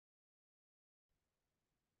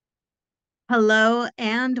Hello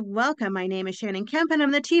and welcome. My name is Shannon Kemp, and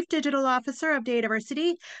I'm the Chief Digital Officer of DATAVERSITY.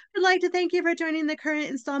 I'd like to thank you for joining the current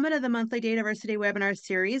installment of the monthly DATAVERSITY webinar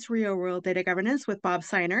series, Real World Data Governance with Bob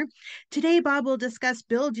Seiner. Today, Bob will discuss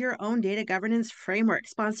Build Your Own Data Governance Framework,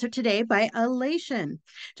 sponsored today by Elation.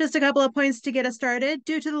 Just a couple of points to get us started.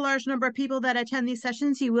 Due to the large number of people that attend these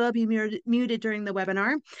sessions, you will be muted during the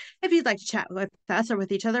webinar. If you'd like to chat with us or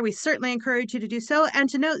with each other, we certainly encourage you to do so. And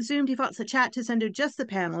to note, Zoom defaults the chat to send to just the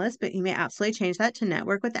panelists, but you may absolutely change that to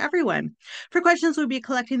network with everyone. For questions, we'll be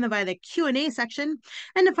collecting them via the Q&A section.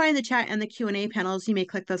 And to find the chat and the Q&A panels, you may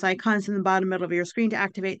click those icons in the bottom middle of your screen to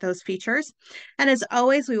activate those features. And as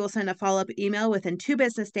always, we will send a follow-up email within 2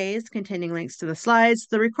 business days containing links to the slides,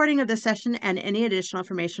 the recording of the session, and any additional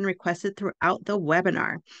information requested throughout the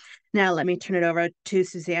webinar. Now, let me turn it over to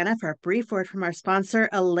Susanna for a brief word from our sponsor,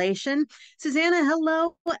 Elation. Susanna,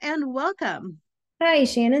 hello and welcome. Hi,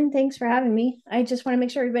 Shannon. Thanks for having me. I just want to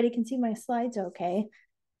make sure everybody can see my slides okay.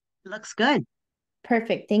 Looks good.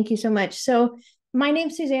 Perfect. Thank you so much. So my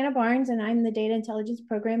name's Susanna Barnes, and I'm the Data Intelligence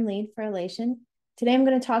Program Lead for Elation. Today, I'm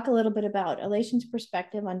going to talk a little bit about Elation's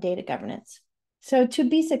perspective on data governance. So to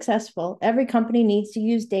be successful, every company needs to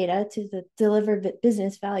use data to deliver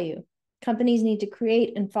business value. Companies need to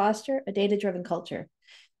create and foster a data-driven culture.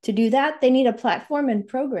 To do that, they need a platform and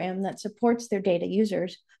program that supports their data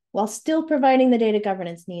users while still providing the data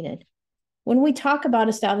governance needed. When we talk about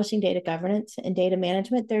establishing data governance and data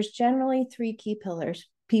management, there's generally 3 key pillars: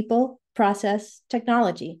 people, process,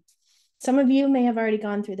 technology. Some of you may have already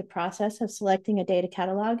gone through the process of selecting a data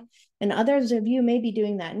catalog, and others of you may be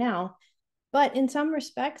doing that now. But in some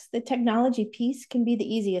respects, the technology piece can be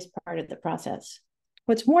the easiest part of the process.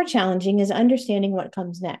 What's more challenging is understanding what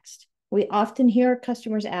comes next. We often hear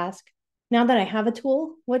customers ask, now that I have a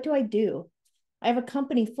tool, what do I do? I have a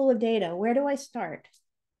company full of data. Where do I start?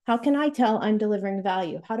 How can I tell I'm delivering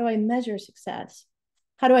value? How do I measure success?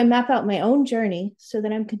 How do I map out my own journey so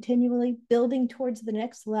that I'm continually building towards the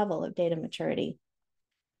next level of data maturity?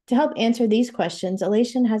 To help answer these questions,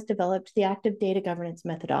 Elation has developed the active data governance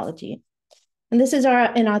methodology. And this is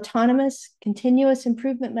an autonomous, continuous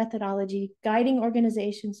improvement methodology guiding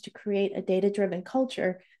organizations to create a data-driven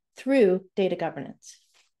culture through data governance.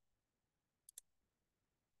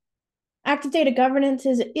 Active data governance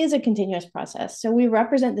is a continuous process. So we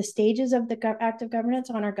represent the stages of the active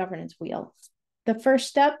governance on our governance wheel. The first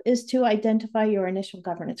step is to identify your initial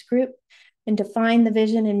governance group and define the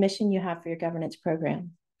vision and mission you have for your governance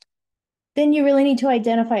program. Then you really need to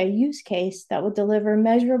identify a use case that will deliver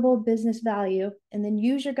measurable business value, and then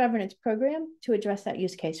use your governance program to address that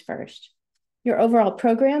use case first. Your overall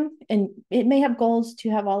program, and it may have goals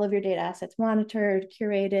to have all of your data assets monitored,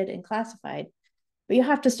 curated, and classified. But you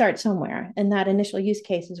have to start somewhere, and that initial use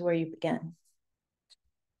case is where you begin.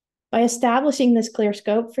 By establishing this clear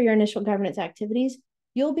scope for your initial governance activities,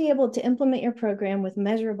 you'll be able to implement your program with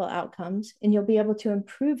measurable outcomes, and you'll be able to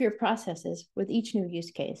improve your processes with each new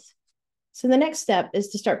use case. So the next step is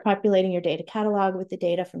to start populating your data catalog with the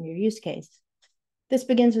data from your use case. This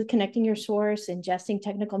begins with connecting your source, ingesting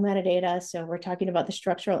technical metadata. So we're talking about the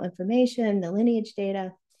structural information, the lineage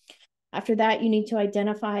data. After that, you need to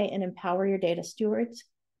identify and empower your data stewards.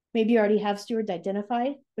 Maybe you already have stewards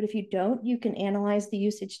identified, but if you don't, you can analyze the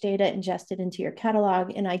usage data ingested into your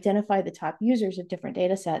catalog and identify the top users of different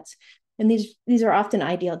data sets. And these are often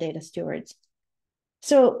ideal data stewards.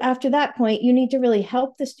 So after that point, you need to really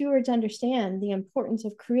help the stewards understand the importance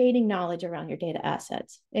of creating knowledge around your data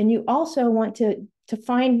assets. And you also want to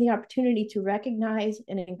find the opportunity to recognize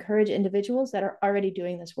and encourage individuals that are already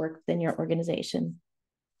doing this work within your organization.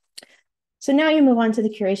 So now you move on to the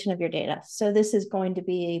curation of your data. So this is going to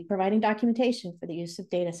be providing documentation for the use of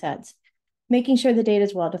data sets, making sure the data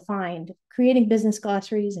is well-defined, creating business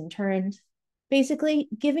glossaries and terms, basically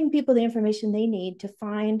giving people the information they need to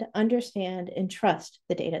find, understand, and trust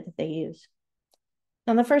the data that they use.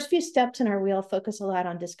 Now, the first few steps in our wheel focus a lot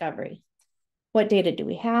on discovery. What data do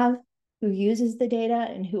we have? Who uses the data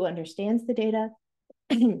and who understands the data?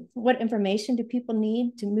 What information do people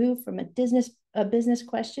need to move from a business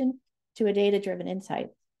question to a data-driven insight?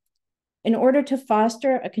 In order to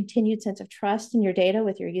foster a continued sense of trust in your data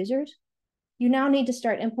with your users, you now need to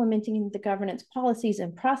start implementing the governance policies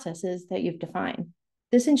and processes that you've defined.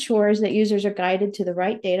 This ensures that users are guided to the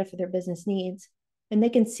right data for their business needs, and they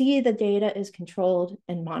can see the data is controlled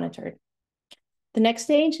and monitored. The next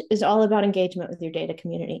stage is all about engagement with your data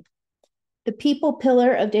community. The people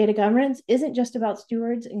pillar of data governance isn't just about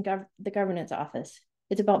stewards and the governance office.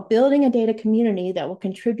 It's about building a data community that will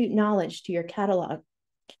contribute knowledge to your catalog.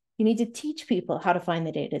 You need to teach people how to find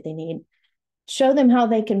the data they need, Show them how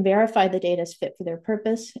they can verify the data is fit for their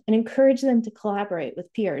purpose, and encourage them to collaborate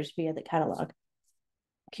with peers via the catalog.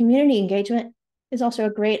 Community engagement is also a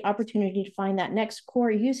great opportunity to find that next core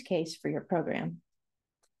use case for your program.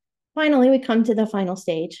 Finally, we come to the final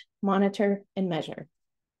stage, monitor and measure.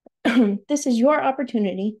 This is your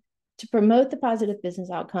opportunity to promote the positive business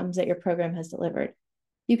outcomes that your program has delivered.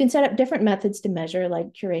 You can set up different methods to measure,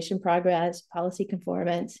 like curation progress, policy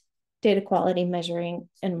conformance, data quality measuring,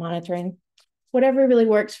 and monitoring, whatever really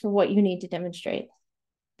works for what you need to demonstrate.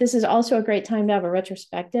 This is also a great time to have a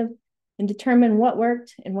retrospective and determine what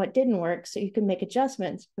worked and what didn't work so you can make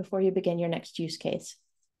adjustments before you begin your next use case.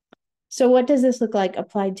 So what does this look like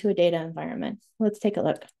applied to a data environment? Let's take a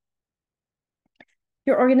look.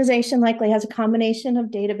 Your organization likely has a combination of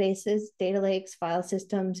databases, data lakes, file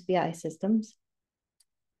systems, BI systems.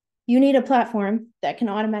 You need a platform that can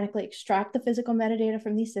automatically extract the physical metadata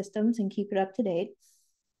from these systems and keep it up to date.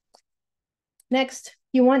 Next,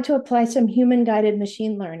 you want to apply some human-guided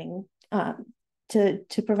machine learning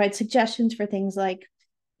to provide suggestions for things like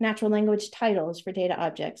natural language titles for data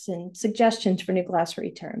objects and suggestions for new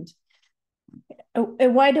glossary terms.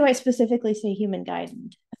 Why do I specifically say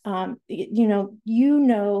human-guided? You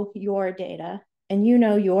know your data and you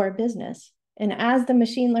know your business. And as the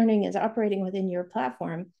machine learning is operating within your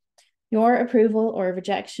platform, your approval or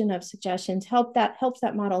rejection of suggestions helps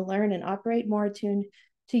that model learn and operate more attuned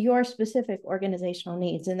to your specific organizational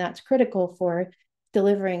needs. And that's critical for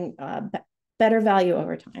delivering better value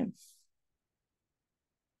over time.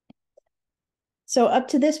 So up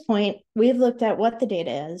to this point, we've looked at what the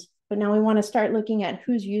data is, but now we want to start looking at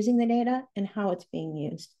who's using the data and how it's being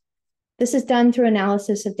used. This is done through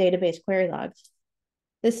analysis of database query logs.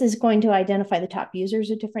 This is going to identify the top users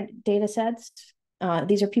of different data sets.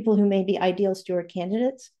 These are people who may be ideal steward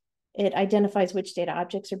candidates. It identifies which data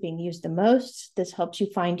objects are being used the most. This helps you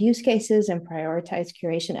find use cases and prioritize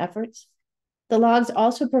curation efforts. The logs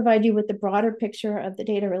also provide you with the broader picture of the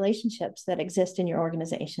data relationships that exist in your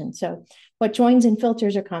organization. So what joins and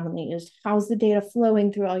filters are commonly used? How's the data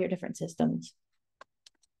flowing through all your different systems?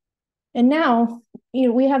 And now,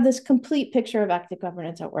 we have this complete picture of active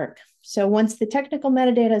governance at work. So once the technical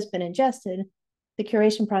metadata has been ingested, the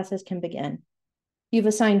curation process can begin. You've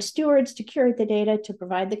assigned stewards to curate the data to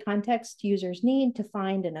provide the context users need to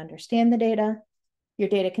find and understand the data. Your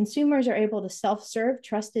data consumers are able to self-serve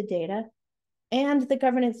trusted data, and the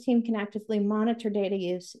governance team can actively monitor data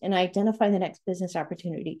use and identify the next business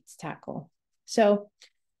opportunity to tackle. So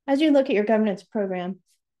as you look at your governance program,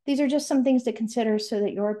 these are just some things to consider so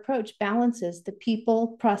that your approach balances the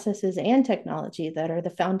people, processes, and technology that are the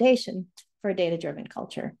foundation for a data-driven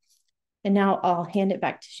culture. And now I'll hand it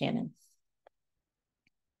back to Shannon.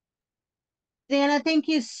 Susanna, thank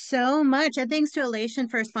you so much. And thanks to Elation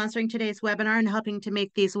for sponsoring today's webinar and helping to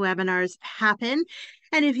make these webinars happen.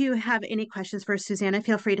 And if you have any questions for Susanna,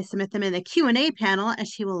 feel free to submit them in the Q&A panel, as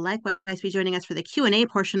she will likewise be joining us for the Q&A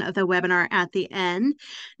portion of the webinar at the end.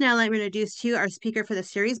 Now, let me introduce to you our speaker for the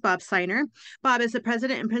series, Bob Seiner. Bob is the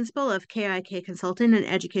president and principal of KIK Consulting and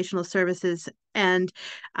Educational Services, and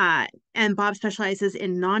Bob specializes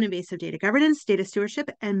in non-invasive data governance, data stewardship,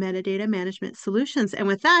 and metadata management solutions. And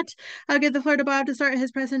with that, I'll give the floor to Bob to start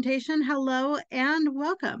his presentation. Hello and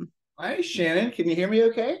welcome. Hi, Shannon. Can you hear me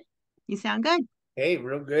okay? You sound good. Hey,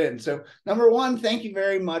 real good. So number one, thank you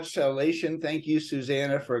very much to Elation. Thank you,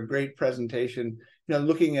 Susanna, for a great presentation.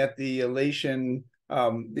 Looking at the Elation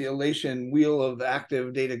wheel of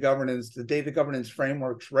active data governance, the data governance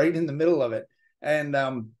frameworks right in the middle of it. And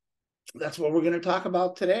that's what we're going to talk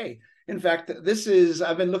about today. In fact,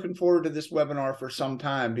 I've been looking forward to this webinar for some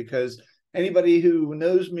time, because anybody who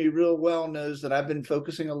knows me real well knows that I've been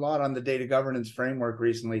focusing a lot on the data governance framework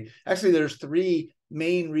recently. Actually, there's three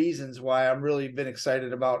main reasons why I've really been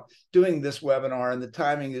excited about doing this webinar, and the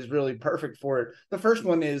timing is really perfect for it. The first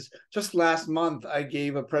one is just last month, I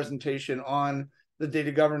gave a presentation on the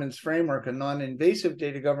data governance framework, a non-invasive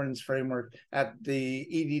data governance framework, at the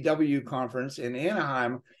EDW conference in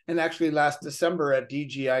Anaheim. And actually last December at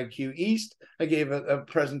DGIQ East, I gave a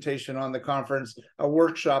presentation on the conference, a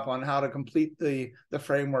workshop on how to complete the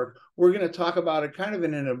framework. We're going to talk about it kind of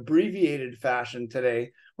in an abbreviated fashion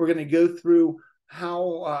today. We're going to go through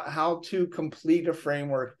how to complete a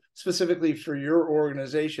framework specifically for your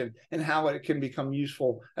organization and how it can become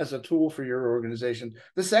useful as a tool for your organization.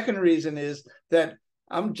 The second reason is that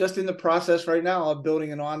I'm just in the process right now of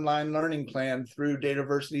building an online learning plan through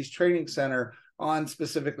DATAVERSITY's training center on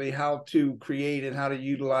specifically how to create and how to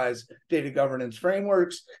utilize data governance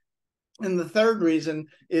frameworks. And the third reason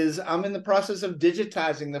is I'm in the process of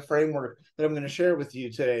digitizing the framework that I'm going to share with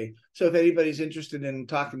you today. So if anybody's interested in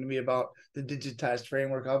talking to me about the digitized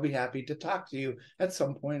framework, I'll be happy to talk to you at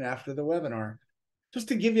some point after the webinar. Just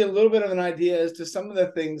to give you a little bit of an idea as to some of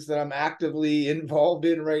the things that I'm actively involved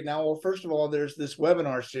in right now. Well, first of all, there's this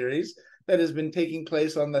webinar series that has been taking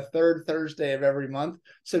place on the third Thursday of every month.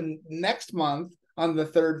 So next month, on the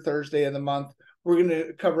third Thursday of the month, we're going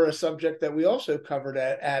to cover a subject that we also covered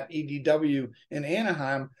at EDW in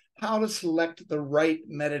Anaheim, how to select the right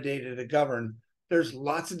metadata to govern. There's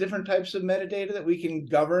lots of different types of metadata that we can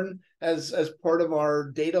govern as part of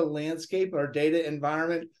our data landscape, our data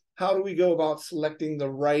environment. How do we go about selecting the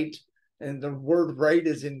right? And the word right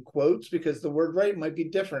is in quotes because the word right might be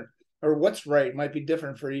different, or what's right might be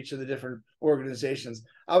different for each of the different organizations.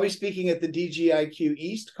 I'll be speaking at the DGIQ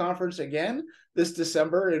East conference again this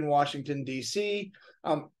December in Washington, D.C.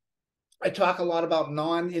 I talk a lot about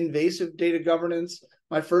non-invasive data governance.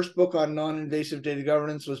 My first book on non-invasive data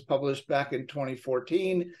governance was published back in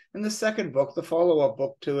 2014. And the second book, the follow-up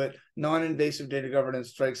book to it, Non-Invasive Data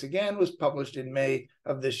Governance Strikes Again, was published in May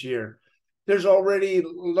of this year. There's already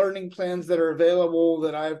learning plans that are available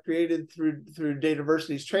that I've created through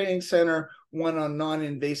DATAVERSITY's training center, one on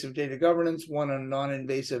non-invasive data governance, one on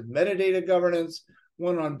non-invasive metadata governance,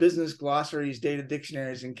 one on business glossaries, data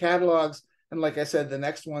dictionaries, and catalogs. And like I said, the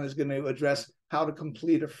next one is going to address how to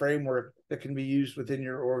complete a framework that can be used within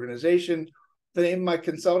your organization. The name of my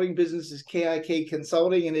consulting business is KIK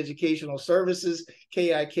Consulting and Educational Services.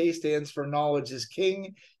 KIK stands for Knowledge is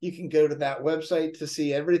King. You can go to that website to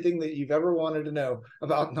see everything that you've ever wanted to know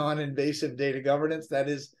about non-invasive data governance. That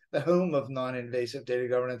is the home of non-invasive data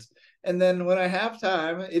governance. And then when I have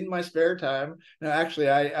time, in my spare time, now actually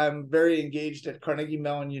I'm very engaged at Carnegie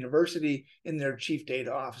Mellon University in their Chief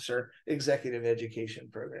Data Officer Executive Education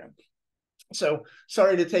program. So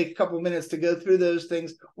sorry to take a couple minutes to go through those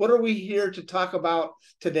things. What are we here to talk about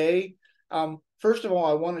today? First of all,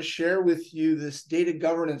 I want to share with you this data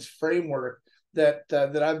governance framework that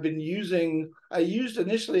I've been using. I used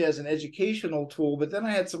initially as an educational tool, but then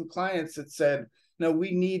I had some clients that said, no,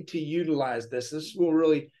 we need to utilize this. This will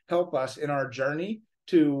really help us in our journey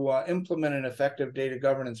to implement an effective data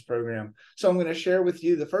governance program. So I'm going to share with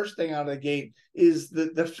you the first thing out of the gate is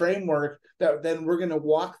the framework that then we're going to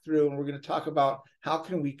walk through, and we're going to talk about how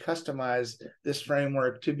can we customize this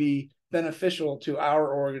framework to be beneficial to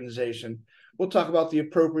our organization. We'll talk about the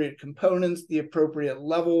appropriate components, the appropriate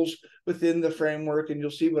levels within the framework, and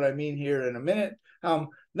you'll see what I mean here in a minute.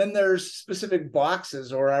 Then there's specific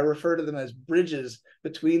boxes, or I refer to them as bridges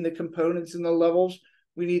between the components and the levels.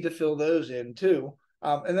 We need to fill those in too.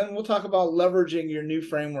 And then we'll talk about leveraging your new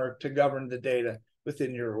framework to govern the data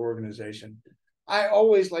within your organization. I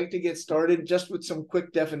always like to get started just with some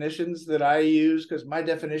quick definitions that I use, because my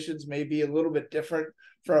definitions may be a little bit different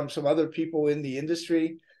from some other people in the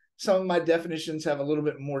industry. Some of my definitions have a little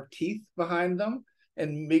bit more teeth behind them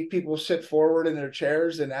and make people sit forward in their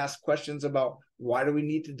chairs and ask questions about why do we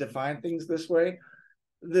need to define things this way.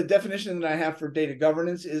 The definition that I have for data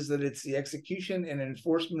governance is that it's the execution and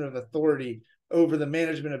enforcement of authority over the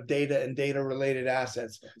management of data and data-related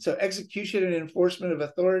assets. So execution and enforcement of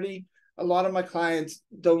authority, a lot of my clients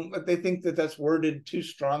they think that that's worded too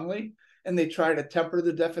strongly, and they try to temper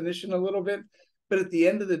the definition a little bit. But at the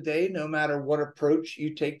end of the day, no matter what approach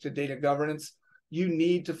you take to data governance, you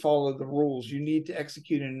need to follow the rules. You need to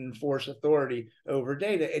execute and enforce authority over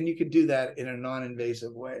data, and you can do that in a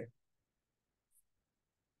non-invasive way.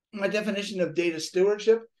 My definition of data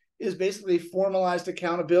stewardship is basically formalized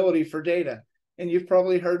accountability for data. And you've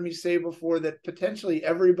probably heard me say before that potentially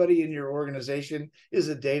everybody in your organization is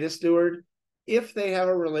a data steward if they have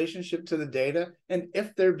a relationship to the data and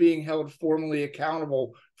if they're being held formally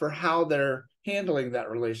accountable for how they're handling that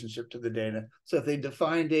relationship to the data. So if they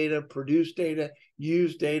define data, produce data,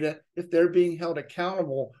 use data, if they're being held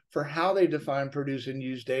accountable for how they define, produce, and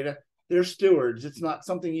use data, they're stewards. It's not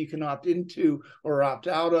something you can opt into or opt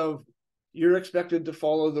out of. You're expected to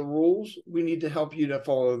follow the rules. We need to help you to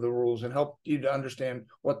follow the rules and help you to understand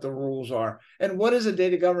what the rules are. And what is a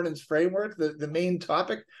data governance framework? The main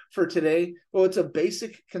topic for today, well, it's a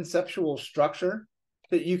basic conceptual structure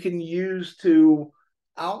that you can use to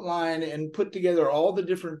outline and put together all the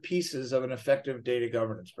different pieces of an effective data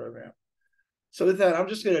governance program. So with that, I'm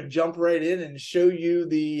just going to jump right in and show you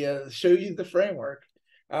the framework.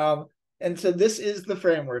 And so this is the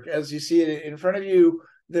framework. As you see it in front of you,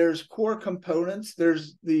 there's core components.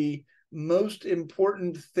 There's the most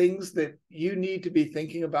important things that you need to be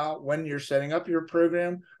thinking about when you're setting up your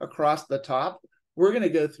program across the top. We're going to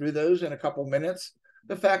go through those in a couple minutes.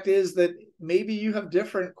 The fact is that maybe you have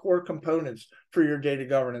different core components for your data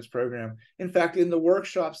governance program. In fact, in the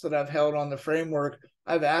workshops that I've held on the framework,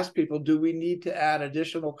 I've asked people, do we need to add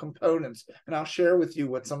additional components? And I'll share with you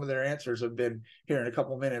what some of their answers have been here in a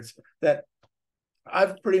couple of minutes. That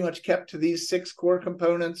I've pretty much kept to these 6 core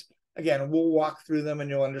components. Again, we'll walk through them and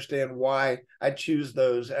you'll understand why I choose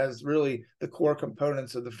those as really the core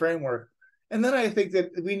components of the framework. And then I think that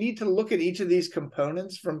we need to look at each of these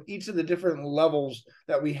components from each of the different levels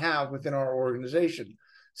that we have within our organization.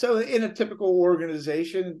 So in a typical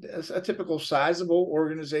organization, a typical sizable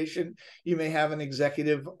organization, you may have an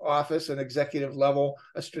executive office, an executive level,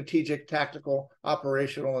 a strategic, tactical,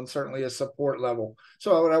 operational, and certainly a support level.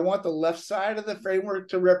 So what I want the left side of the framework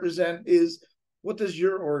to represent is, what does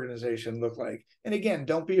your organization look like? And again,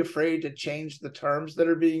 don't be afraid to change the terms that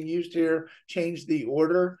are being used here, change the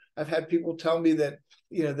order. I've had people tell me that,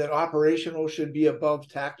 that operational should be above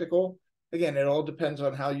tactical. Again, it all depends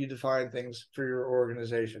on how you define things for your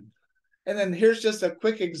organization. And then here's just a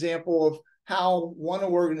quick example of how one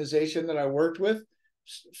organization that I worked with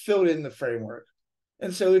filled in the framework.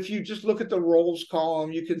 And so if you just look at the roles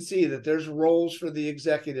column, you can see that there's roles for the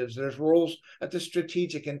executives. There's roles at the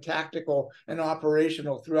strategic and tactical and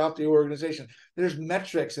operational throughout the organization. There's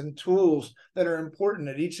metrics and tools that are important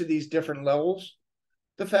at each of these different levels.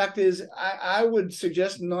 The fact is, I would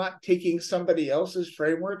suggest not taking somebody else's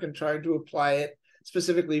framework and trying to apply it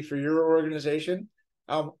specifically for your organization.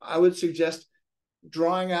 I would suggest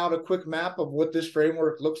drawing out a quick map of what this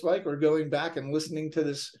framework looks like, or going back and listening to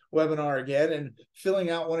this webinar again and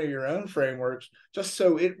filling out one of your own frameworks, just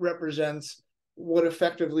so it represents what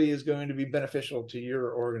effectively is going to be beneficial to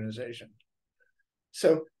your organization.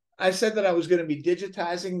 So I said that I was going to be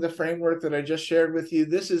digitizing the framework that I just shared with you.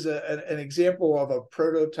 This is an example of a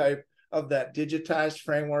prototype of that digitized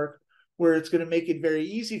framework, where it's going to make it very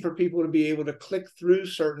easy for people to be able to click through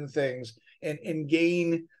certain things and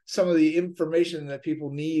gain some of the information that people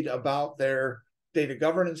need about their data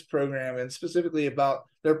governance program, and specifically about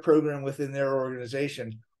their program within their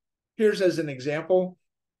organization. Here's, as an example,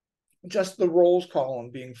 just the roles column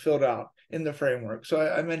being filled out in the framework. So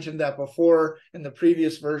I mentioned that before in the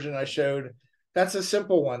previous version I showed. That's a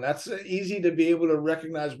simple one. That's easy to be able to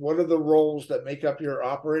recognize what are the roles that make up your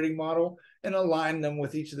operating model and align them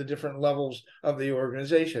with each of the different levels of the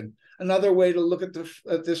organization. Another way to look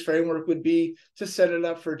at this framework would be to set it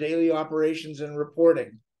up for daily operations and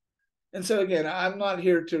reporting. And so again, I'm not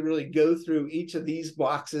here to really go through each of these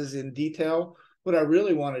boxes in detail. What I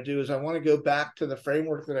really want to do is I want to go back to the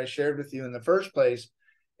framework that I shared with you in the first place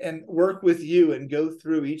and work with you and go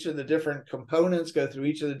through each of the different components, go through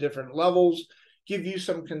each of the different levels, give you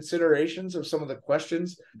some considerations of some of the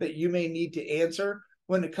questions that you may need to answer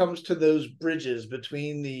when it comes to those bridges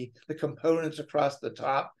between the components across the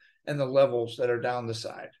top and the levels that are down the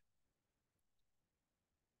side.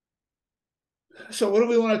 So what do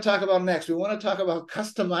we want to talk about next? We want to talk about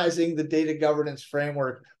customizing the data governance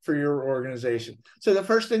framework for your organization. So the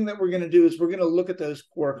first thing that we're going to do is we're going to look at those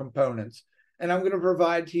core components. And I'm going to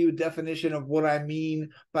provide to you a definition of what I mean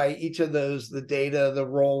by each of those, the data, the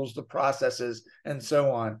roles, the processes, and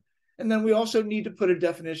so on. And then we also need to put a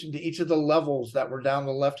definition to each of the levels that were down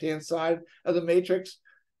the left-hand side of the matrix.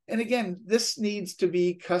 And again, this needs to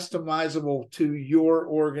be customizable to your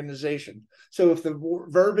organization. So if the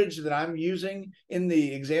verbiage that I'm using in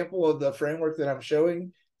the example of the framework that I'm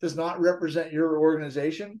showing does not represent your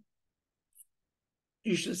organization,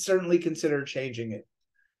 you should certainly consider changing it.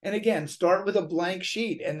 And again, start with a blank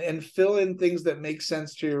sheet and fill in things that make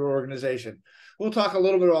sense to your organization. We'll talk a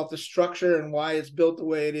little bit about the structure and why it's built the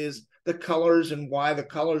way it is, the colors and why the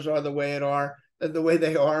colors are the way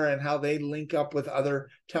they are, and how they link up with other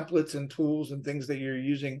templates and tools and things that you're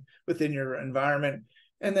using within your environment.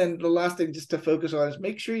 And then the last thing just to focus on is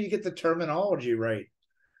make sure you get the terminology right.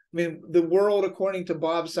 I mean, the world, according to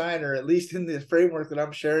Bob Seiner, at least in the framework that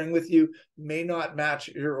I'm sharing with you, may not match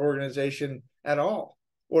your organization at all,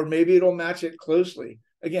 or maybe it'll match it closely.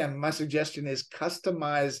 Again, my suggestion is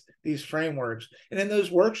customize these frameworks. And in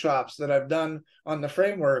those workshops that I've done on the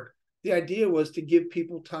framework, the idea was to give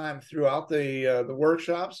people time throughout the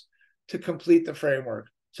workshops to complete the framework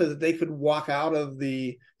so that they could walk out of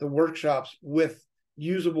the workshops with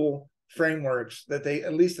usable frameworks, that they,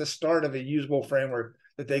 at least the start of a usable framework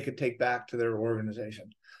that they could take back to their organization.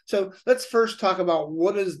 So let's first talk about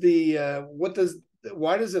why does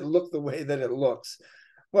it look the way that it looks?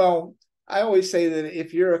 Well, I always say that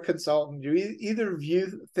if you're a consultant, you either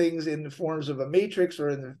view things in the forms of a matrix or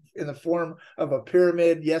in the form of a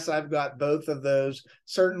pyramid. Yes, I've got both of those.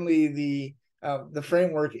 Certainly the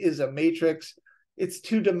framework is a matrix. it's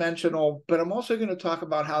two-dimensional, but I'm also going to talk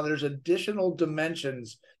about how there's additional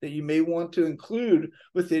dimensions that you may want to include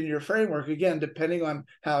within your framework, again, depending on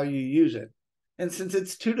how you use it. And since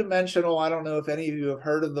it's two-dimensional, I don't know if any of you have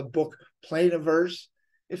heard of the book Planiverse.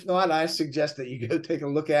 If not, I suggest that you go take a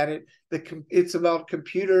look at it. It's about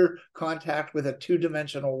computer contact with a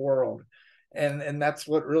two-dimensional world. And that's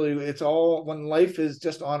what really, it's all when life is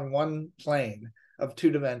just on one plane of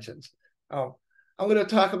two dimensions. I'm going to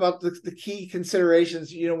talk about the key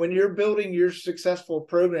considerations. You know, when you're building your successful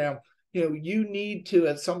program, you know, you need to,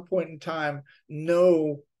 at some point in time,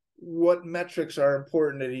 know what metrics are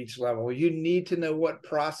important at each level. You need to know what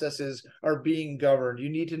processes are being governed. You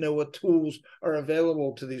need to know what tools are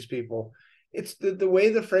available to these people. It's the way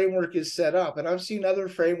the framework is set up. And I've seen other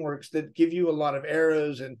frameworks that give you a lot of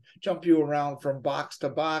arrows and jump you around from box to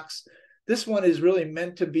box. This one is really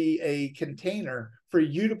meant to be a container for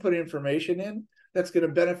you to put information in that's going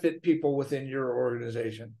to benefit people within your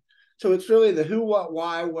organization. So it's really the who, what,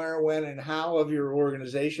 why, where, when, and how of your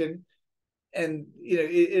organization. And you know,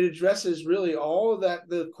 it addresses really all of that,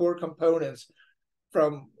 the core components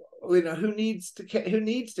from, you know, who needs to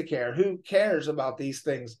care, who cares about these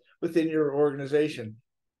things within your organization.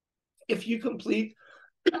 If you complete,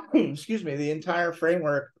 excuse me, the entire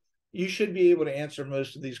framework, you should be able to answer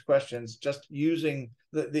most of these questions just using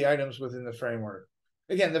the items within the framework.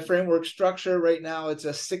 Again, the framework structure right now, it's a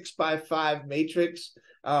 6x5 matrix.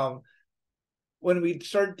 When we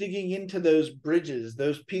start digging into those bridges,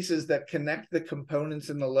 those pieces that connect the components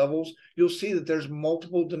and the levels, you'll see that there's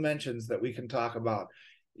multiple dimensions that we can talk about.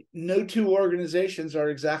 No two organizations are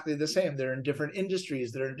exactly the same. They're in different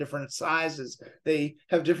industries. They're in different sizes. They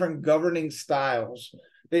have different governing styles.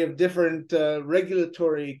 They have different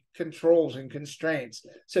regulatory controls and constraints.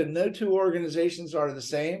 So no two organizations are the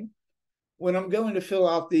same. When I'm going to fill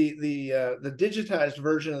out the digitized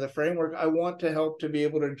version of the framework, I want to help to be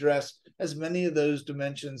able to address as many of those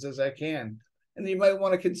dimensions as I can. And you might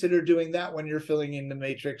want to consider doing that when you're filling in the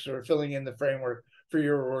matrix or filling in the framework for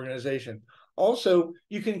your organization. Also,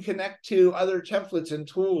 you can connect to other templates and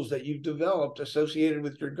tools that you've developed associated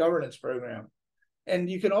with your governance program. And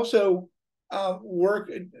you can also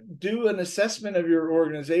do an assessment of your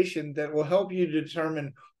organization that will help you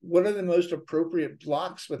determine what are the most appropriate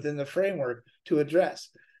blocks within the framework to address.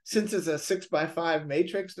 Since it's a 6x5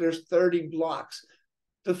 matrix, there's 30 blocks.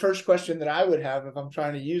 The first question that I would have if I'm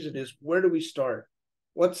trying to use it is, where do we start?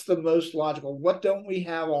 What's the most logical? What don't we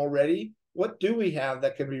have already? What do we have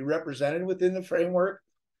that can be represented within the framework?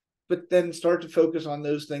 But then start to focus on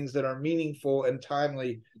those things that are meaningful and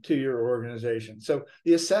timely to your organization. So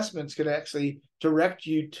the assessments can actually direct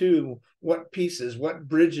you to what pieces, what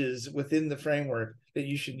bridges within the framework that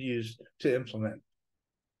you should use to implement.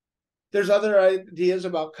 There's other ideas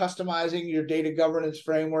about customizing your data governance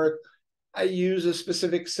framework. I use a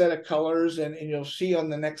specific set of colors, and you'll see on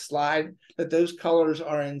the next slide that those colors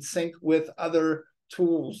are in sync with other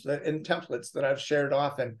tools and templates that I've shared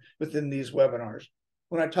often within these webinars.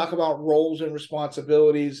 When I talk about roles and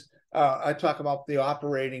responsibilities, I talk about the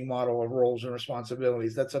operating model of roles and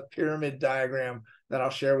responsibilities. That's a pyramid diagram that I'll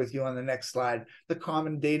share with you on the next slide. The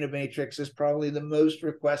common data matrix is probably the most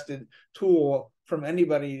requested tool from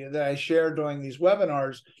anybody that I share during these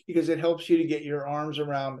webinars, because it helps you to get your arms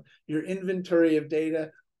around your inventory of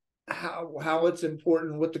data, how it's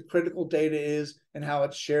important, what the critical data is, and how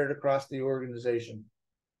it's shared across the organization.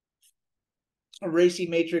 A RACI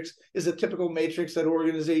matrix is a typical matrix that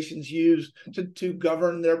organizations use to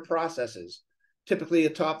govern their processes. Typically,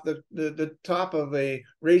 atop the top of a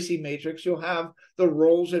RACI matrix, you'll have the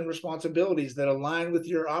roles and responsibilities that align with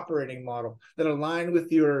your operating model, that align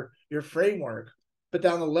with your framework. But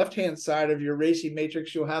down the left-hand side of your RACI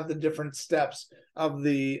matrix, you'll have the different steps of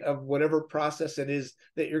whatever process it is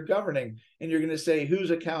that you're governing. And you're going to say who's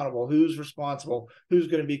accountable, who's responsible, who's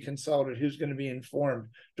going to be consulted, who's going to be informed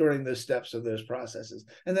during those steps of those processes.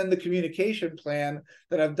 And then the communication plan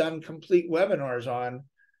that I've done complete webinars on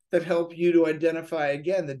that help you to identify,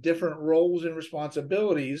 again, the different roles and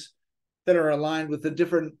responsibilities that are aligned with the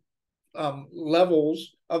different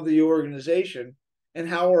levels of the organization. And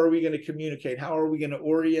how are we going to communicate? How are we going to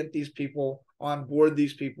orient these people, onboard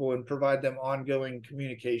these people, and provide them ongoing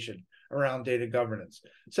communication around data governance?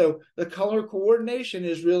 So the color coordination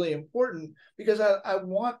is really important, because I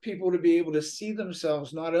want people to be able to see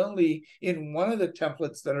themselves not only in one of the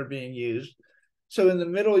templates that are being used. So in the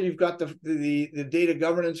middle, you've got the data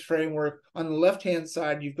governance framework. On the left-hand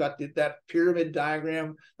side, you've got that pyramid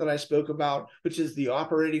diagram that I spoke about, which is the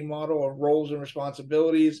operating model of roles and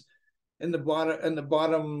responsibilities. in the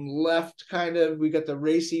bottom left, kind of, we got the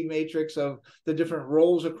racy matrix of the different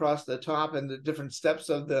roles across the top and the different steps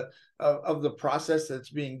of the process that's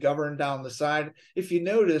being governed down the side. If you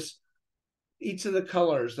notice, each of the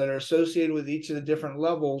colors that are associated with each of the different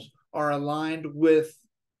levels are aligned with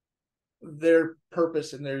their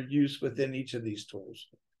purpose and their use within each of these tools.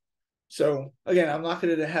 So again, I'm not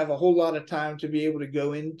going to have a whole lot of time to be able to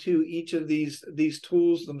go into each of these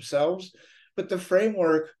tools themselves, but the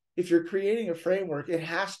framework, if you're creating a framework, it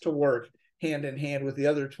has to work hand in hand with the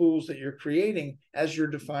other tools that you're creating as you're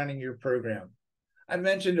defining your program. I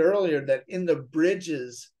mentioned earlier that in the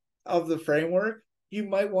bridges of the framework, you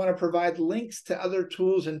might want to provide links to other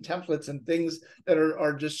tools and templates and things that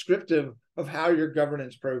are descriptive of how your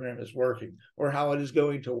governance program is working or how it is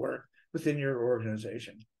going to work within your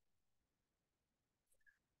organization.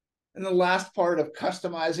 And the last part of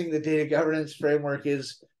customizing the data governance framework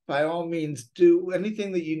is, by all means, do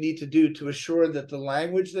anything that you need to do to assure that the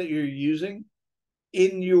language that you're using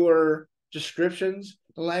in your descriptions,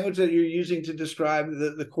 the language that you're using to describe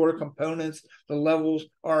the core components, the levels,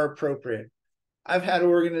 are appropriate. I've had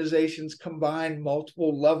organizations combine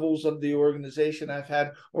multiple levels of the organization. I've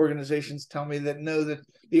had organizations tell me that no, that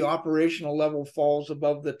the operational level falls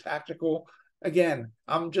above the tactical. Again,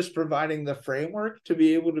 I'm just providing the framework to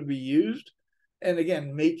be able to be used. And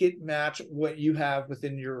again, make it match what you have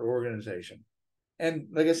within your organization. And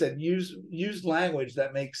like I said, use language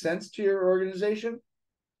that makes sense to your organization.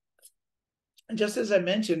 And just as I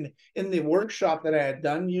mentioned in the workshop that I had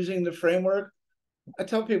done using the framework, I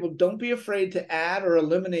tell people, don't be afraid to add or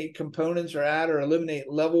eliminate components or add or eliminate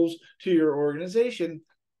levels to your organization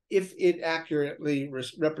if it accurately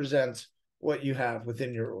represents what you have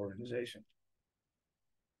within your organization.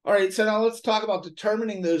 All right, so now let's talk about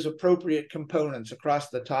determining those appropriate components across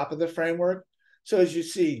the top of the framework. So as you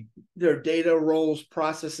see, there are data, roles,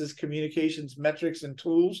 processes, communications, metrics, and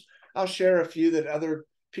tools. I'll share a few that other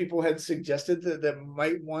people had suggested that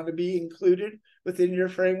might want to be included within your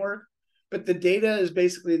framework. But the data is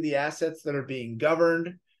basically the assets that are being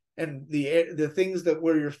governed and the things that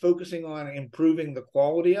where you're focusing on improving the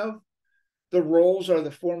quality of. The roles are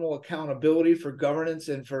the formal accountability for governance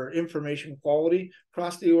and for information quality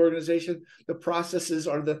across the organization. The processes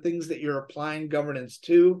are the things that you're applying governance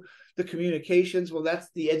to. The communications, well, that's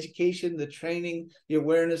the education, the training, the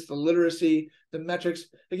awareness, the literacy, the metrics.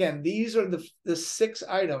 Again, these are the 6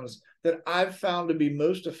 items that I've found to be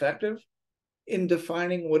most effective in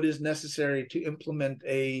defining what is necessary to implement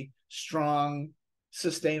a strong,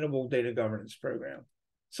 sustainable data governance program.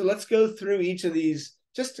 So let's go through each of these,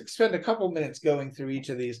 just to spend a couple minutes going through each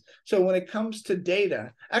of these. So when it comes to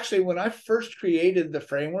data, actually, when I first created the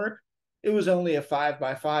framework, it was only a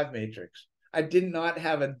 5x5 matrix. I did not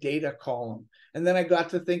have a data column. And then I got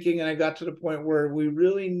to thinking, and I got to the point where we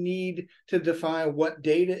really need to define what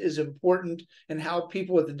data is important and how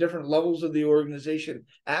people at the different levels of the organization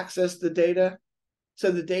access the data.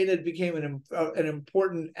 So the data became an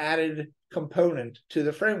important added component to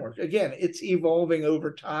the framework. Again, it's evolving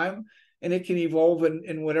over time, and it can evolve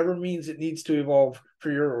in whatever means it needs to evolve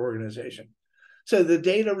for your organization. So the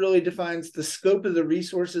data really defines the scope of the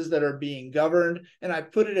resources that are being governed, and I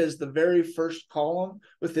put it as the very first column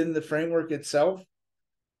within the framework itself.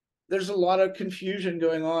 There's a lot of confusion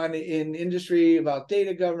going on in industry about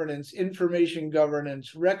data governance, information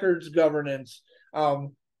governance, records governance.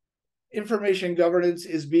 Information governance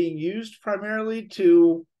is being used primarily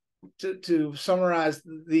to summarize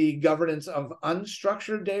the governance of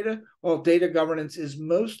unstructured data, while data governance is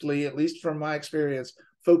mostly, at least from my experience,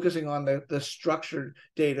 focusing on the structured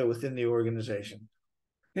data within the organization.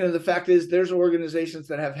 You know, the fact is there's organizations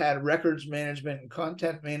that have had records management and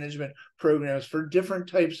content management programs for different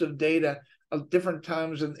types of data at different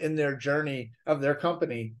times in their journey of their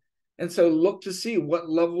company. And so look to see what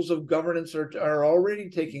levels of governance are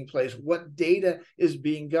already taking place, what data is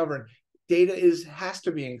being governed. Data has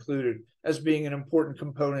to be included as being an important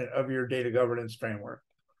component of your data governance framework.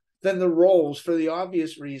 Then the roles, for the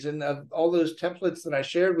obvious reason of all those templates that I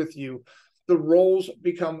shared with you, the roles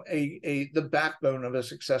become the backbone of a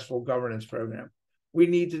successful governance program. We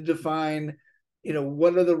need to define,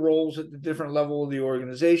 what are the roles at the different level of the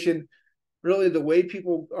organization. Really, the way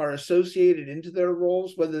people are associated into their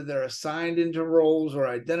roles, whether they're assigned into roles or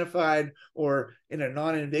identified or in a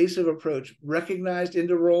non-invasive approach, recognized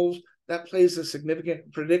into roles, that plays a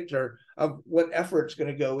significant predictor of what effort's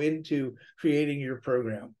going to go into creating your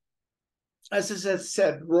program. As I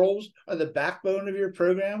said, roles are the backbone of your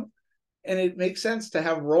program, and it makes sense to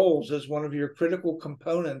have roles as one of your critical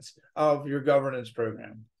components of your governance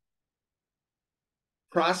program.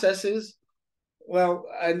 Processes. Well,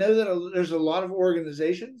 I know that there's a lot of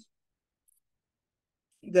organizations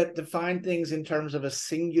that define things in terms of a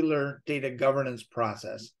singular data governance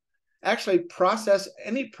process. Actually,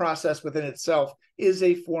 any process within itself is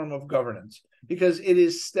a form of governance because it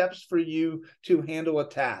is steps for you to handle a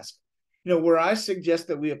task. Where I suggest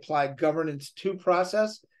that we apply governance to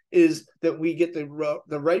process is that we get the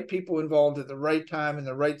right people involved at the right time and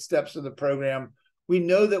the right steps of the program. We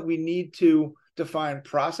know that we need to define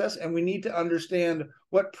process, and we need to understand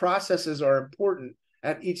what processes are important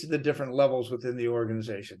at each of the different levels within the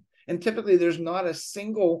organization. And typically, there's not a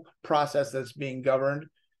single process that's being governed.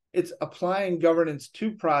 It's applying governance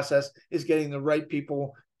to process is getting the right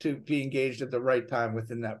people to be engaged at the right time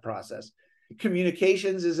within that process.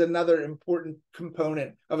 Communications is another important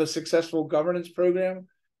component of a successful governance program.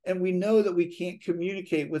 And we know that we can't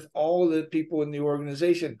communicate with all of the people in the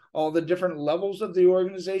organization, all the different levels of the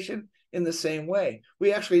organization in the same way.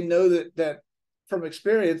 We actually know that from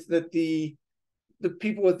experience that the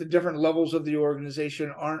people at the different levels of the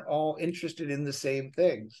organization aren't all interested in the same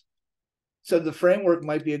things. So the framework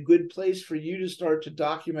might be a good place for you to start to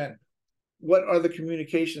document what are the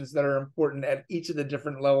communications that are important at each of the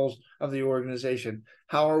different levels of the organization.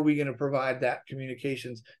 How are we going to provide that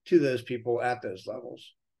communications to those people at those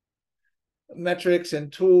levels? Metrics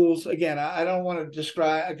and tools. Again, I don't want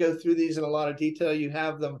to go through these in a lot of detail. You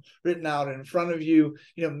have them written out in front of you.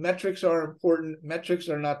 Metrics are important. Metrics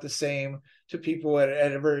are not the same to people at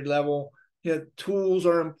a very level. Tools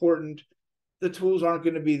are important. The tools aren't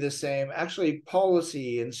going to be the same. Actually,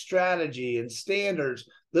 policy and strategy and standards,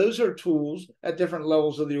 those are tools at different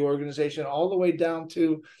levels of the organization, all the way down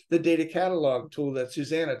to the data catalog tool that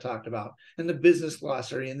Susanna talked about, and the business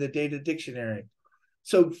glossary and the data dictionary.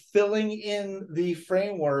 So filling in the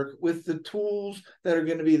framework with the tools that are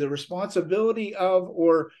going to be the responsibility of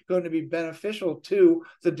or going to be beneficial to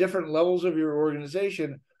the different levels of your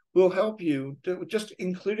organization will help you to, just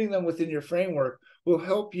including them within your framework will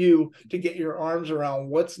help you to get your arms around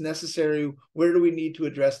what's necessary, where do we need to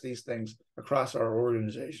address these things across our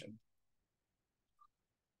organization.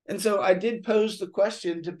 And so I did pose the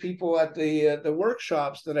question to people at the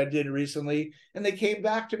workshops that I did recently, and they came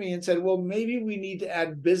back to me and said, well, maybe we need to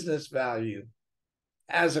add business value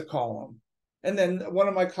as a column. And then one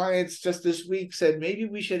of my clients just this week said, maybe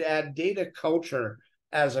we should add data culture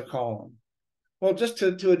as a column. Well, just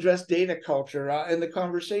to address data culture, in the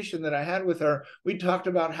conversation that I had with her, we talked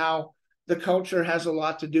about how the culture has a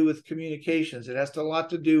lot to do with communications. It has a lot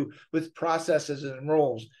to do with processes and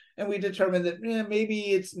roles. And we determined that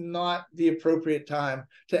maybe it's not the appropriate time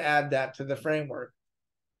to add that to the framework.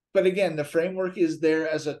 But again, the framework is there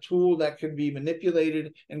as a tool that can be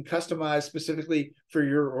manipulated and customized specifically for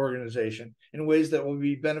your organization in ways that will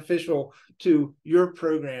be beneficial to your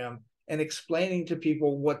program and explaining to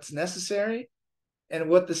people what's necessary and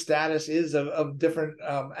what the status is of different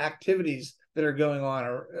activities that are going on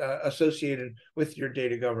or associated with your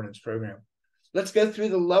data governance program. Let's go through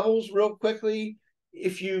the levels real quickly.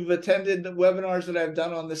 If you've attended the webinars that I've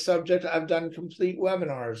done on this subject, I've done complete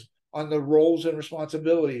webinars on the roles and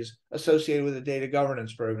responsibilities associated with the data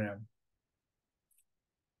governance program.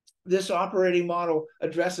 This operating model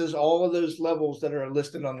addresses all of those levels that are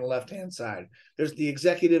listed on the left-hand side. There's the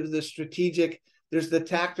executive, the strategic, there's the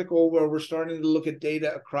tactical, where we're starting to look at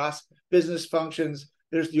data across business functions.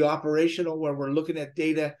 There's the operational, where we're looking at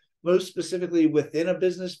data most specifically within a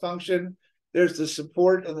business function. There's the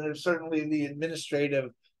support, and there's certainly the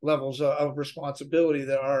administrative levels of responsibility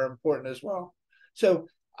that are important as well. So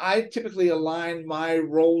I typically align my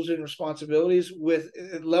roles and responsibilities with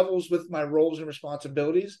levels with my roles and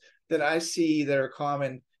responsibilities that I see that are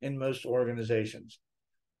common in most organizations.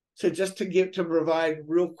 So just to provide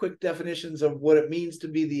real quick definitions of what it means to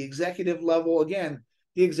be the executive level. Again,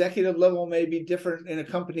 the executive level may be different in a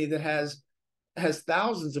company that has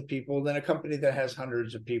thousands of people than a company that has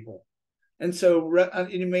hundreds of people. And so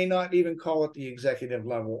you may not even call it the executive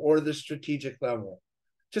level or the strategic level.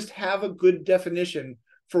 Just have a good definition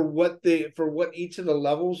for what each of the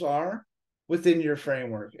levels are within your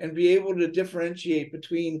framework, and be able to differentiate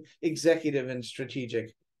between executive and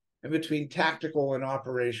strategic, and between tactical and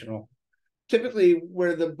operational. Typically,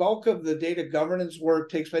 where the bulk of the data governance work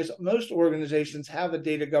takes place, most organizations have a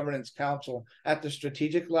data governance council at the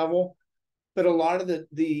strategic level, but a lot of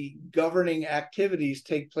the governing activities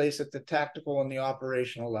take place at the tactical and the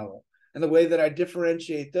operational level. And the way that I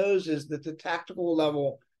differentiate those is that the tactical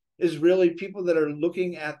level is really people that are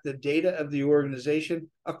looking at the data of the organization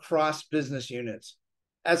across business units,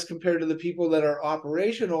 as compared to the people that are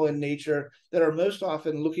operational in nature, that are most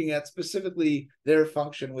often looking at specifically their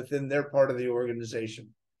function within their part of the organization.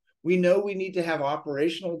 We know we need to have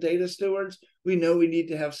operational data stewards. We know we need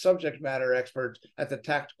to have subject matter experts at the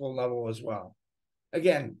tactical level as well.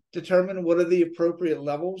 Again, determine what are the appropriate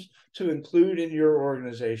levels to include in your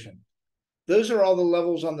organization. Those are all the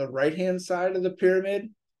levels on the right-hand side of the pyramid.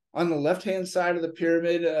 On the left-hand side of the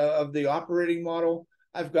pyramid of the operating model,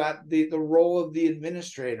 I've got the role of the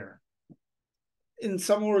administrator. In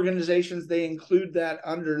some organizations, they include that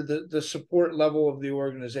under the support level of the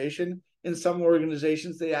organization. In some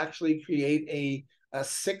organizations, they actually create a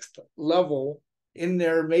sixth level in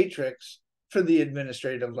their matrix for the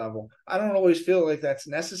administrative level. I don't always feel like that's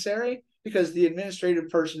necessary, because the administrative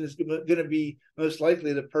person is going to be most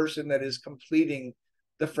likely the person that is completing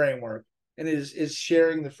the framework and is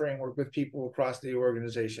sharing the framework with people across the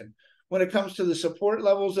organization. When it comes to the support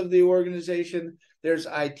levels of the organization, there's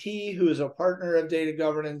IT, who is a partner of data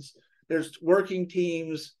governance. There's working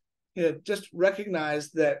teams. Just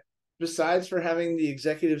recognize that besides for having the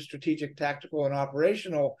executive, strategic, tactical, and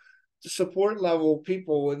operational, the support level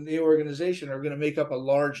people in the organization are going to make up a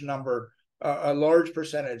large number, a large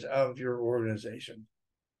percentage of your organization.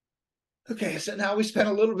 Okay, so now we spent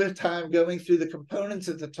a little bit of time going through the components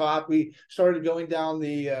at the top. We started going down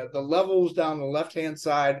the levels down the left-hand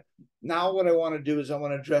side. Now what I want to do is I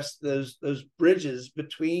want to address those bridges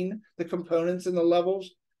between the components and the levels.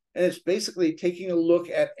 And it's basically taking a look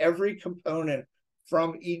at every component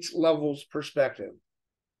from each level's perspective.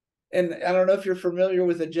 And I don't know if you're familiar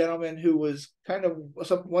with a gentleman who was kind of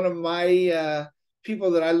one of my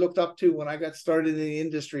people that I looked up to when I got started in the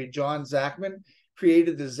industry. John Zachman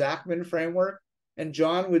created the Zachman framework. And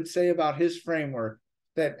John would say about his framework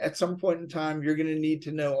that at some point in time, you're going to need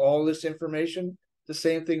to know all this information. The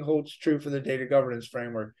same thing holds true for the data governance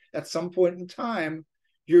framework. At some point in time,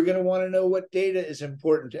 you're going to want to know what data is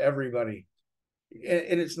important to everybody.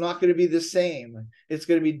 And it's not going to be the same. It's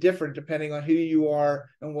going to be different depending on who you are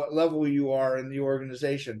and what level you are in the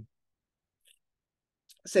organization.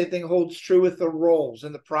 Same thing holds true with the roles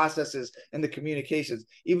and the processes and the communications.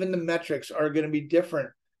 Even the metrics are going to be different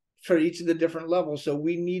for each of the different levels. So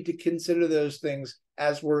we need to consider those things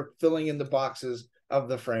as we're filling in the boxes of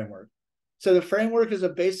the framework. So the framework is a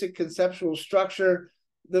basic conceptual structure.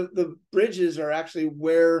 The bridges are actually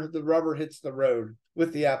where the rubber hits the road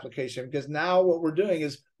with the application, because now what we're doing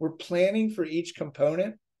is we're planning for each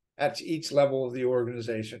component at each level of the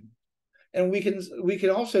organization. And we can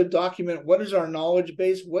also document what is our knowledge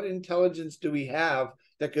base, what intelligence do we have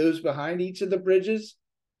that goes behind each of the bridges.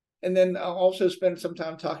 And then I'll also spend some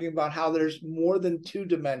time talking about how there's more than 2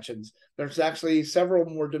 dimensions. There's actually several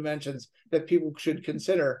more dimensions that people should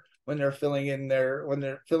consider when they're filling in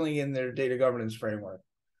their data governance framework.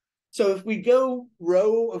 So if we go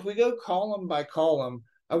column by column,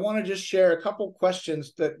 I want to just share a couple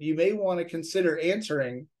questions that you may want to consider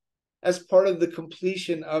answering as part of the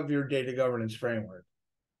completion of your data governance framework.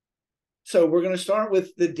 So we're going to start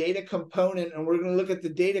with the data component, and we're going to look at the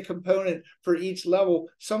data component for each level.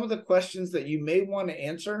 Some of the questions that you may want to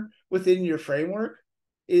answer within your framework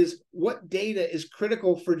is, what data is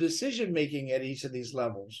critical for decision-making at each of these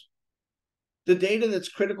levels? The data that's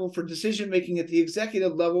critical for decision-making at the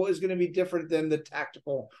executive level is going to be different than the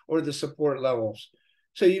tactical or the support levels.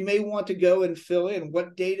 So you may want to go and fill in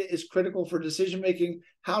what data is critical for decision-making.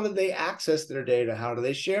 How do they access their data? How do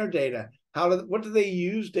they share data? What do they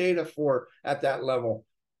use data for at that level?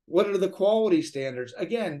 What are the quality standards?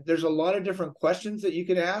 Again, there's a lot of different questions that you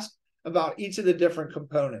can ask about each of the different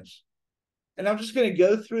components. And I'm just going to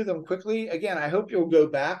go through them quickly. Again, I hope you'll go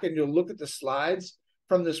back and you'll look at the slides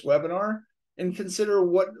from this webinar and consider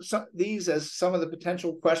these as some of the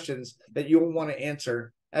potential questions that you'll want to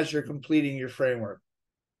answer as you're completing your framework.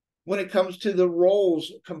 When it comes to the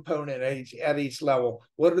roles component at each level,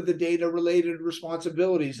 what are the data-related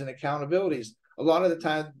responsibilities and accountabilities? A lot of the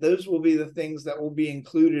time, those will be the things that will be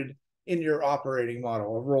included in your operating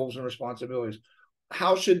model of roles and responsibilities.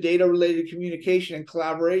 How should data-related communication and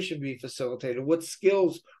collaboration be facilitated? What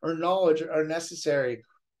skills or knowledge are necessary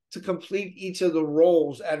to complete each of the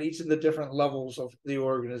roles at each of the different levels of the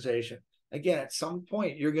organization? Again, at some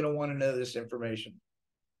point, you're going to want to know this information.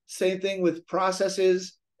 Same thing with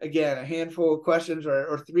processes. Again, a handful of questions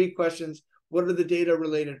or 3 questions. What are the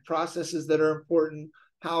data-related processes that are important?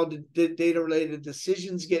 How did data-related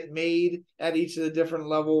decisions get made at each of the different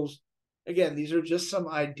levels? Again, these are just some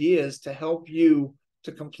ideas to help you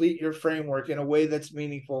to complete your framework in a way that's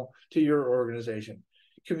meaningful to your organization.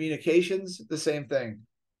 Communications, the same thing.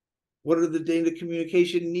 What are the data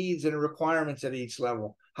communication needs and requirements at each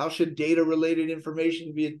level? How should data-related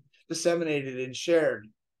information be disseminated and shared?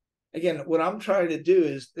 Again, what I'm trying to do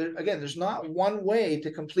is, there's not one way to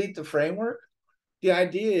complete the framework. The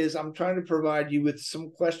idea is I'm trying to provide you with some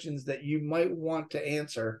questions that you might want to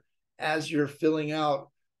answer as you're filling out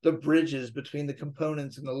the bridges between the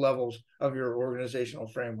components and the levels of your organizational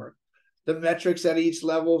framework. The metrics at each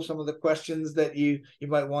level, some of the questions that you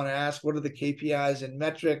might want to ask, what are the KPIs and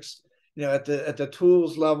metrics, at the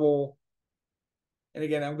tools level. And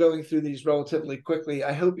again, I'm going through these relatively quickly.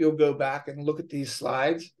 I hope you'll go back and look at these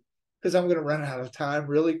slides, because I'm going to run out of time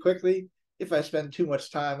really quickly if I spend too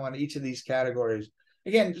much time on each of these categories.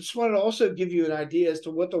 Again, just wanted to also give you an idea as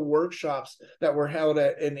to what the workshops that were held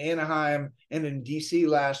in Anaheim and in DC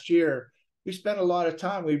last year. We spent a lot of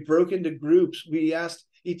time. We broke into groups. We asked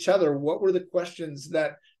each other what were the questions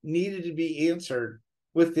that needed to be answered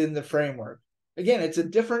within the framework. Again, it's a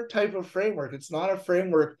different type of framework. It's not a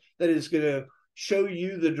framework that is going to show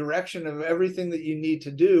you the direction of everything that you need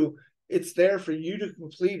to do. It's there for you to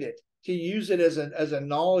complete it, to use it as a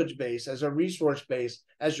knowledge base, as a resource base,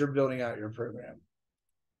 as you're building out your program.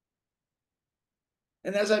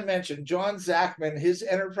 And as I mentioned, John Zachman, his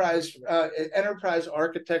enterprise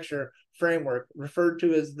architecture framework, referred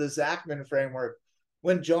to as the Zachman framework,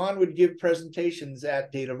 when John would give presentations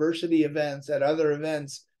at DATAVERSITY events, at other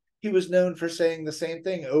events, he was known for saying the same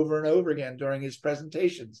thing over and over again during his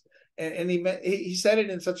presentations. And he said it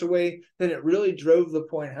in such a way that it really drove the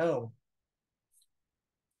point home.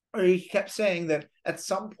 Or he kept saying that at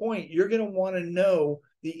some point, you're going to want to know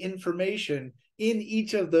the information in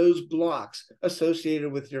each of those blocks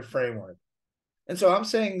associated with your framework. And so I'm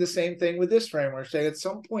saying the same thing with this framework, saying at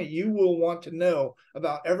some point you will want to know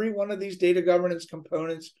about every one of these data governance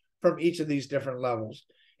components from each of these different levels.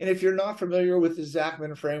 And if you're not familiar with the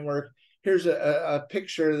Zachman framework, here's a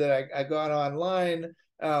picture that I got online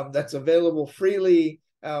that's available freely.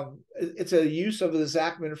 It's a use of the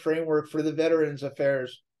Zachman framework for the Veterans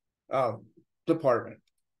Affairs Department.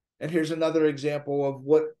 And here's another example of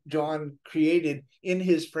what John created in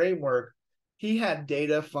his framework. He had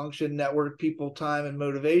data, function, network, people, time, and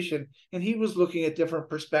motivation, and he was looking at different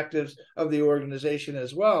perspectives of the organization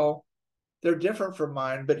as well. They're different from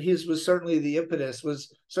mine, but his was certainly the impetus,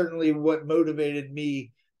 was certainly what motivated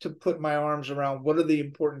me to put my arms around what are the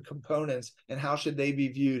important components and how should they be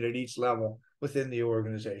viewed at each level within the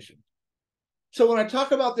organization. So when I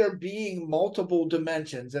talk about there being multiple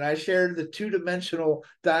dimensions, and I shared the two-dimensional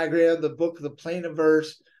diagram, the book, The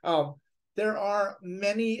Planiverse, there are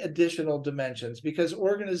many additional dimensions because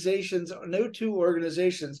no two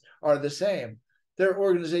organizations are the same. Their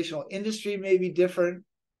organizational industry may be different,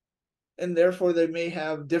 and therefore they may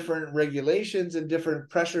have different regulations and different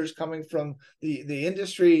pressures coming from the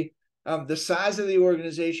industry. The size of the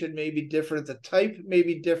organization may be different. The type may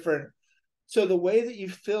be different. So the way that you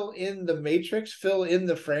fill in the matrix, fill in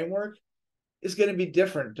the framework, is going to be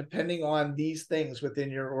different depending on these things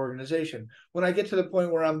within your organization. When I get to the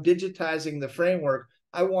point where I'm digitizing the framework,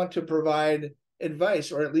 I want to provide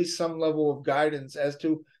advice or at least some level of guidance as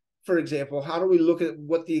to, for example, how do we look at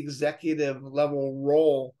what the executive level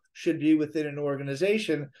role should be within an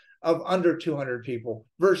organization of under 200 people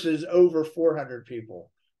versus over 400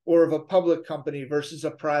 people, or of a public company versus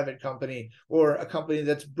a private company, or a company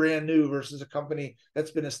that's brand new versus a company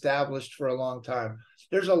that's been established for a long time.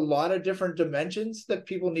 There's a lot of different dimensions that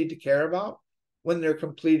people need to care about when they're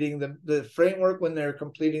completing the framework, when they're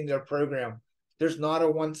completing their program. There's not a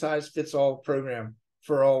one-size-fits-all program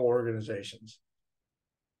for all organizations.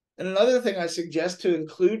 And another thing I suggest to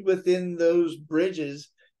include within those bridges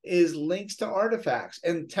is links to artifacts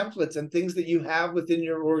and templates and things that you have within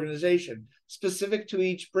your organization specific to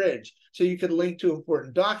each bridge. So you could link to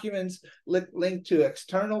important documents, link to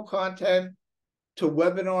external content, to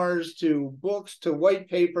webinars, to books, to white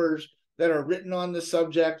papers that are written on the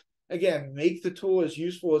subject. Again, make the tool as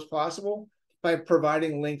useful as possible by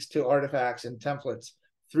providing links to artifacts and templates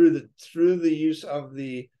through the use of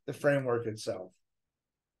the framework itself.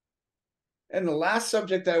 And the last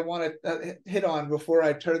subject I want to hit on before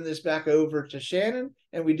I turn this back over to Shannon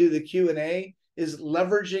and we do the Q&A is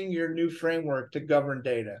leveraging your new framework to govern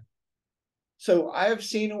data. So I have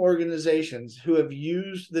seen organizations who have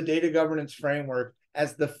used the data governance framework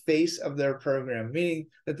as the face of their program, meaning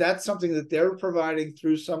that that's something that they're providing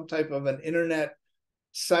through some type of an internet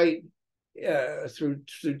site, through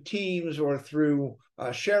Teams or through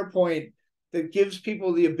SharePoint, that gives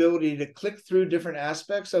people the ability to click through different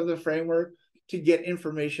aspects of the framework to get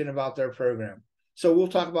information about their program. So we'll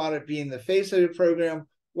talk about it being the face of the program,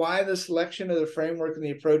 why the selection of the framework and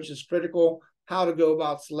the approach is critical, how to go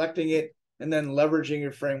about selecting it, and then leveraging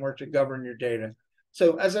your framework to govern your data.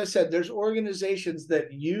 So as I said, there's organizations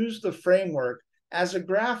that use the framework as a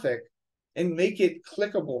graphic and make it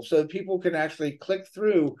clickable so that people can actually click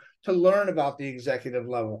through to learn about the executive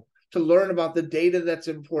level, to learn about the data that's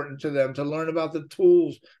important to them, to learn about the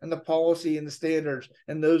tools and the policy and the standards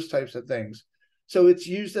and those types of things. So it's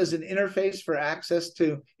used as an interface for access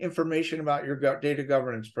to information about your data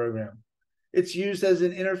governance program. It's used as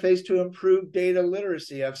an interface to improve data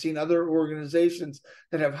literacy. I've seen other organizations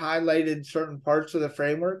that have highlighted certain parts of the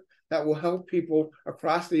framework that will help people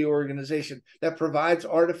across the organization, that provides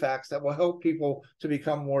artifacts that will help people to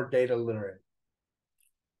become more data literate.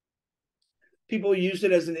 People use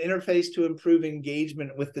it as an interface to improve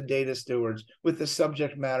engagement with the data stewards, with the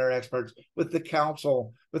subject matter experts, with the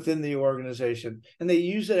council within the organization. And they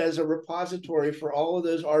use it as a repository for all of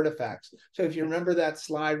those artifacts. So if you remember that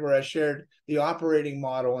slide where I shared the operating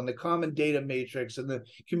model and the common data matrix and the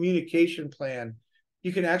communication plan,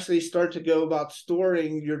 you can actually start to go about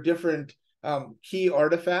storing your different key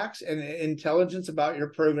artifacts and intelligence about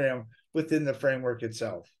your program within the framework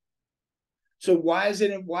itself. So why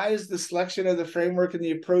is the selection of the framework and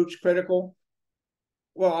the approach critical?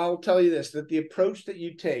 Well, I'll tell you this, that the approach that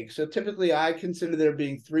you take, so typically I consider there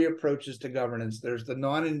being three approaches to governance. There's the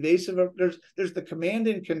non-invasive, there's the command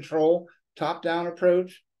and control top-down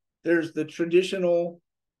approach. There's the traditional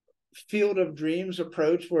field of dreams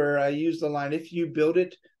approach where I use the line, if you build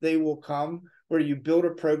it, they will come, where you build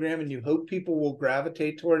a program and you hope people will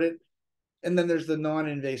gravitate toward it. And then there's the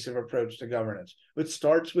non-invasive approach to governance, which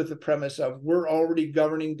starts with the premise of we're already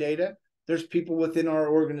governing data. There's people within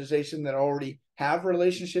our organization that already have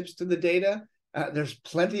relationships to the data. There's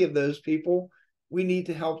plenty of those people. We need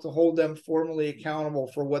to help to hold them formally accountable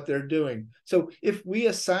for what they're doing. So if we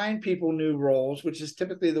assign people new roles, which is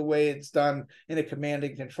typically the way it's done in a command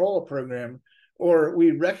and control program, or we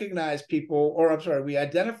recognize people, or I'm sorry, we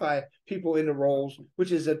identify people into roles,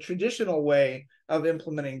 which is a traditional way of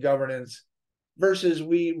implementing governance, versus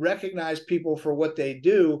we recognize people for what they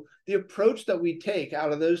do, the approach that we take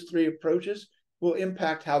out of those three approaches will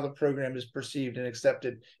impact how the program is perceived and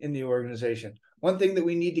accepted in the organization. One thing that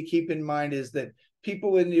we need to keep in mind is that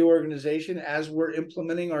people in the organization, as we're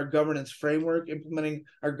implementing our governance framework, implementing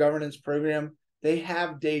our governance program, they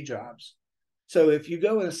have day jobs. So if you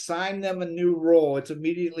go and assign them a new role, it's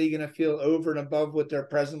immediately going to feel over and above what they're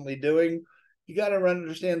presently doing. You got to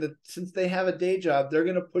understand that since they have a day job, they're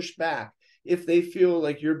going to push back if they feel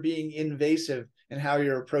like you're being invasive in how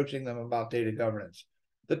you're approaching them about data governance.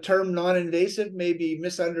 The term non-invasive may be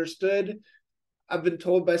misunderstood. I've been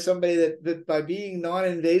told by somebody that by being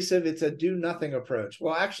non-invasive, it's a do-nothing approach.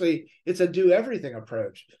 Well, actually, it's a do-everything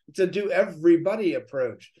approach. It's a do-everybody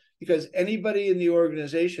approach, because anybody in the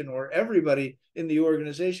organization or everybody in the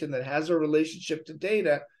organization that has a relationship to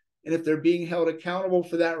data, and if they're being held accountable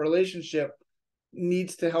for that relationship,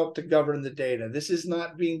 needs to help to govern the data. This is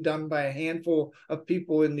not being done by a handful of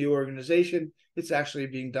people in the organization. It's actually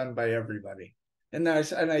being done by everybody. And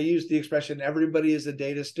I use the expression, everybody is a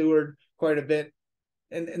data steward, quite a bit.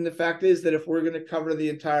 And the fact is that if we're going to cover the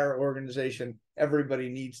entire organization, everybody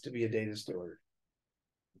needs to be a data steward.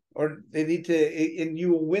 Or they need to, and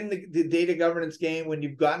you will win the data governance game when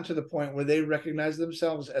you've gotten to the point where they recognize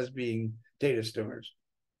themselves as being data stewards.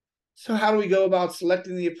 So how do we go about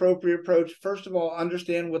selecting the appropriate approach? First of all,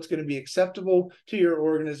 understand what's going to be acceptable to your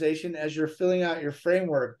organization as you're filling out your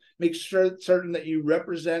framework. Make certain that you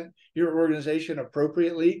represent your organization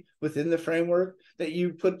appropriately within the framework, that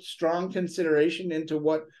you put strong consideration into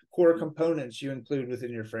what core components you include within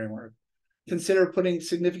your framework. Consider putting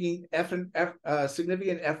significant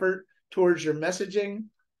effort towards your messaging.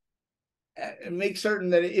 And make certain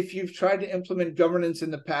that if you've tried to implement governance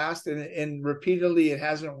in the past and repeatedly it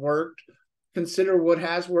hasn't worked, consider what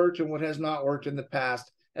has worked and what has not worked in the past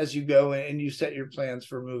as you go and you set your plans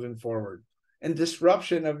for moving forward. And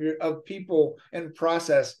disruption of people and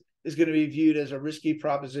process is going to be viewed as a risky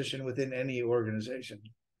proposition within any organization.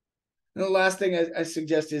 And the last thing I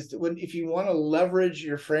suggest is that if you want to leverage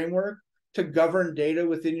your framework to govern data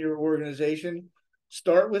within your organization,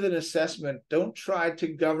 start with an assessment. Don't try to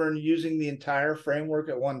govern using the entire framework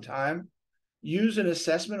at one time. Use an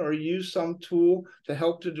assessment or use some tool to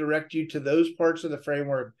help to direct you to those parts of the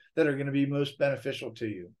framework that are going to be most beneficial to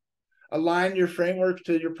you. Align your framework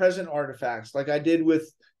to your present artifacts, like I did with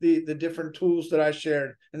the different tools that I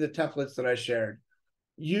shared and the templates that I shared.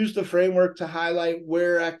 Use the framework to highlight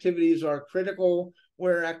where activities are critical,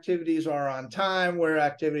 where activities are on time, where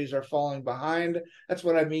activities are falling behind. That's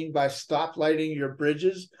what I mean by stoplighting your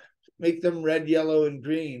bridges. Make them red, yellow, and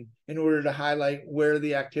green in order to highlight where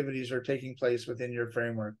the activities are taking place within your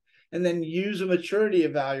framework. And then use a maturity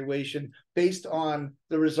evaluation based on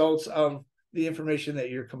the results of the information that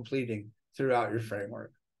you're completing throughout your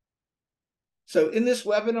framework. So in this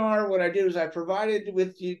webinar, what I did was I provided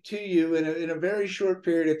to you in a very short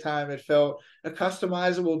period of time, it felt, a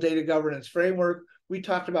customizable data governance framework. We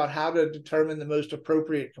talked about how to determine the most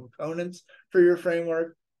appropriate components for your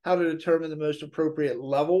framework. how to determine the most appropriate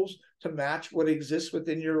levels to match what exists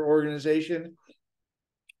within your organization.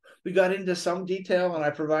 We got into some detail, and I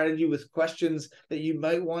provided you with questions that you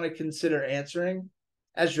might want to consider answering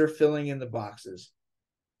as you're filling in the boxes.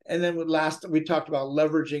 And then last, we talked about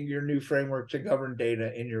leveraging your new framework to govern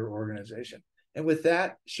data in your organization. And with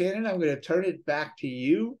that, Shannon, I'm going to turn it back to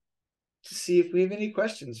you to see if we have any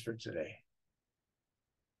questions for today.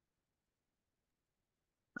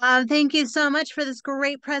 Thank you so much for this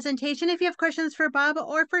great presentation. If you have questions for Bob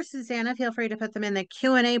or for Susanna, feel free to put them in the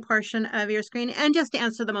Q&A portion of your screen and just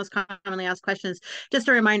answer the most commonly asked questions. Just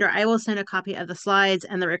a reminder, I will send a copy of the slides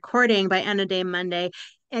and the recording by end of day Monday.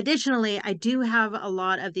 Additionally, I do have a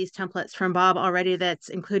lot of these templates from Bob already that's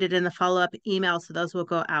included in the follow-up email, so those will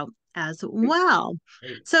go out as well.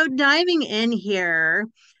 Great. So diving in here,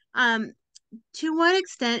 to what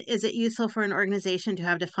extent is it useful for an organization to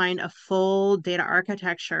have defined a full data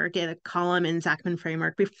architecture, data column, and Zachman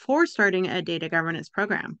framework before starting a data governance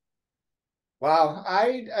program? Wow,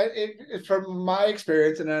 from my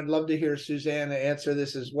experience, and I'd love to hear Susanna answer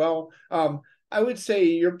this as well. I would say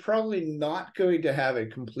you're probably not going to have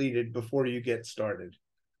it completed before you get started.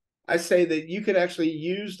 I say that you could actually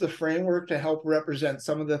use the framework to help represent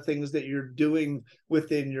some of the things that you're doing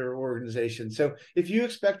within your organization. So if you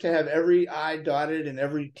expect to have every I dotted and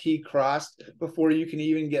every T crossed before you can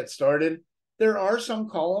even get started, there are some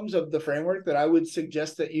columns of the framework that I would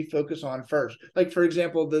suggest that you focus on first. Like, for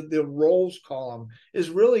example, the roles column is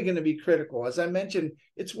really going to be critical. As I mentioned,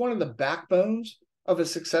 it's one of the backbones of a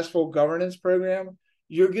successful governance program.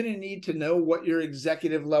 You're going to need to know what your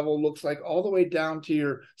executive level looks like all the way down to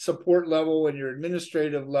your support level and your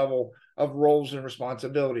administrative level of roles and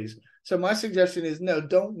responsibilities. So my suggestion is, no,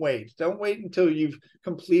 don't wait. Don't wait until you've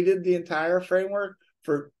completed the entire framework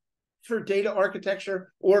for data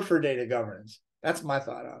architecture or for data governance. That's my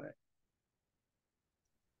thought on it.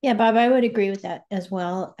 Yeah, Bob, I would agree with that as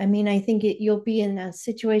well. I mean, I think you'll be in a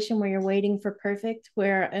situation where you're waiting for perfect,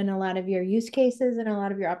 where in a lot of your use cases and a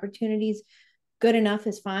lot of your opportunities, good enough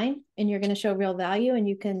is fine, and you're going to show real value, and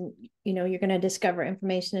you can, you're going to discover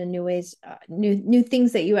information in new ways, new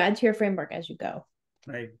things that you add to your framework as you go.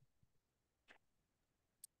 Right.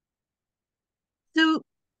 So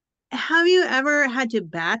have you ever had to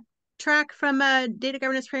backtrack from a data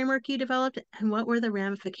governance framework you developed, and what were the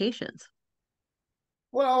ramifications?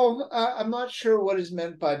 Well, I'm not sure what is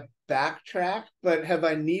meant by backtrack, but have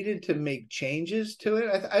I needed to make changes to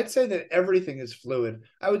it? I'd say that everything is fluid.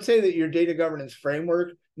 I would say that your data governance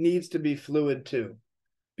framework needs to be fluid too,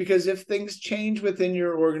 because if things change within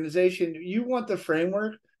your organization, you want the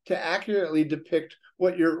framework to accurately depict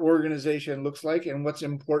what your organization looks like and what's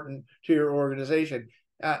important to your organization.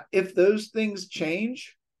 If those things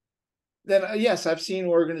change, then yes, I've seen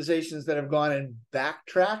organizations that have gone and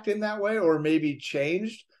backtracked in that way, or maybe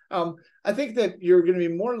changed. I think that you're going to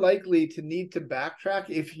be more likely to need to backtrack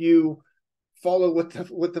if you follow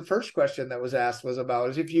what the first question that was asked was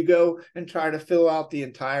about, is if you go and try to fill out the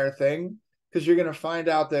entire thing, because you're going to find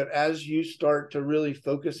out that as you start to really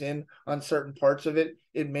focus in on certain parts of it,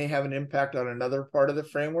 it may have an impact on another part of the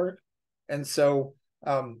framework. And so,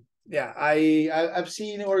 yeah, I've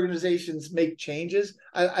seen organizations make changes.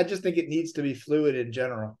 I just think it needs to be fluid in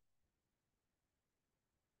general.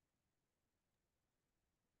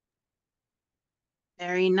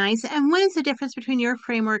 Very nice. And what is the difference between your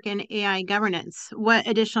framework and AI governance? What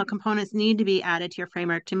additional components need to be added to your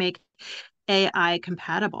framework to make AI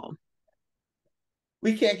compatible?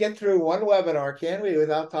 We can't get through one webinar, can we,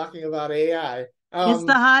 without talking about AI? It's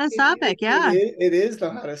the hottest topic, yeah. It is the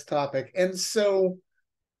hottest topic. And so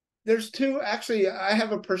there's two, actually, I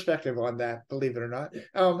have a perspective on that, believe it or not.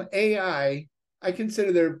 AI, I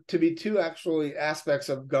consider there to be two actually aspects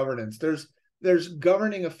of governance. There's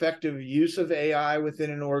governing effective use of AI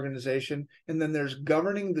within an organization, and then there's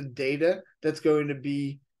governing the data that's going to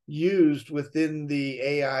be used within the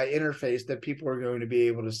AI interface that people are going to be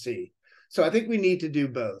able to see. So I think we need to do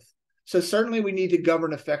both. So certainly we need to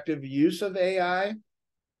govern effective use of AI.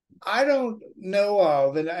 I don't know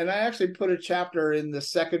of, and I actually put a chapter in the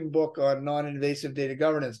second book on non-invasive data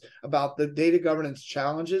governance about the data governance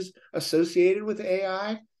challenges associated with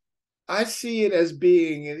AI. I see it as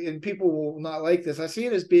being, and people will not like this, I see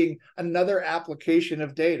it as being another application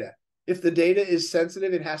of data. If the data is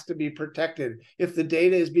sensitive, it has to be protected. If the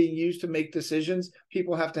data is being used to make decisions,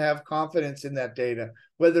 people have to have confidence in that data.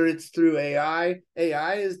 Whether it's through AI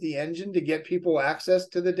is the engine to get people access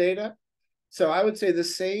to the data. So I would say the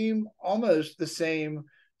same, almost the same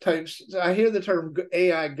types. I hear the term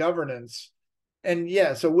AI governance. And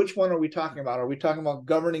yeah, so which one are we talking about? Are we talking about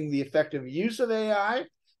governing the effective use of AI,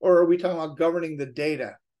 or are we talking about governing the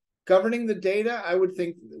data? Governing the data, I would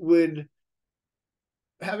think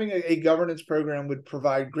having a governance program would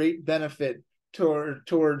provide great benefit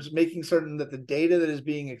towards making certain that the data that is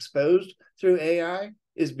being exposed through AI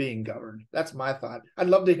is being governed. That's my thought. I'd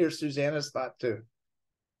love to hear Susanna's thought too.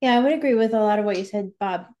 Yeah, I would agree with a lot of what you said,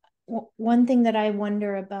 Bob. One thing that I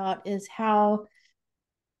wonder about is how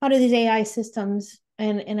do these AI systems,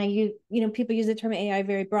 and I use, people use the term AI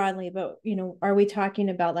very broadly, but are we talking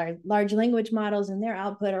about large language models and their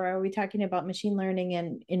output, or are we talking about machine learning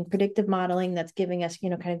and in predictive modeling that's giving us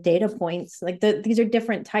kind of data points? Like these are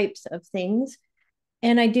different types of things,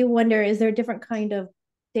 and I do wonder, is there a different kind of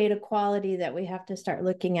data quality that we have to start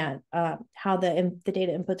looking at, how the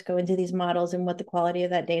data inputs go into these models and what the quality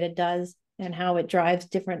of that data does and how it drives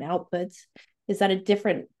different outputs? Is that a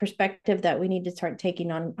different perspective that we need to start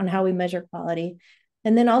taking on how we measure quality?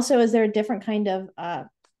 And then also, is there a different kind of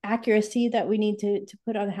accuracy that we need to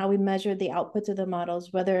put on how we measure the outputs of the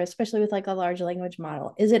models, whether, especially with like a large language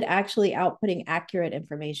model, is it actually outputting accurate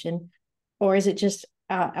information, or is it just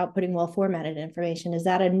outputting well-formatted information? Is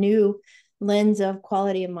that a new lens of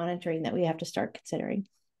quality and monitoring that we have to start considering?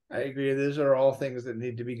 I agree. Those are all things that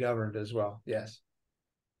need to be governed as well. Yes.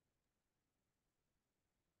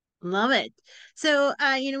 Love it. So,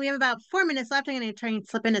 we have about 4 minutes left. I'm going to try and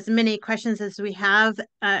slip in as many questions as we have,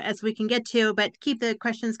 as we can get to, but keep the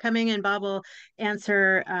questions coming, and Bob will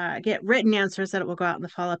get written answers that will go out in the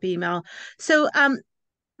follow-up email. So,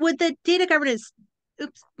 would the data governance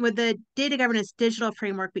digital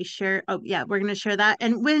framework be shared? Oh, yeah, we're going to share that.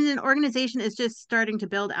 And when an organization is just starting to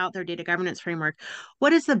build out their data governance framework,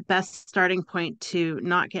 what is the best starting point to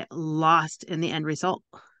not get lost in the end result?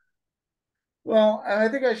 Well, and I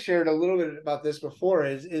think I shared a little bit about this before,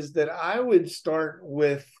 is that I would start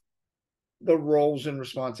with the roles and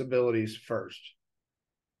responsibilities first.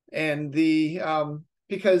 And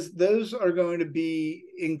because those are going to be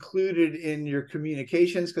included in your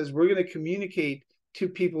communications, because we're going to communicate to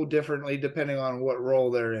people differently depending on what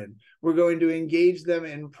role they're in. We're going to engage them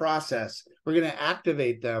in process. We're going to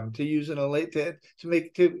activate them to use to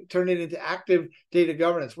turn it into active data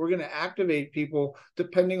governance. We're going to activate people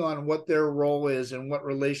depending on what their role is and what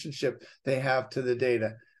relationship they have to the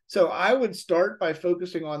data. So I would start by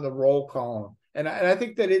focusing on the role column. And I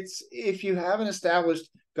think that if you have an established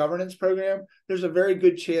governance program, there's a very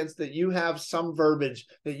good chance that you have some verbiage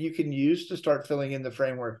that you can use to start filling in the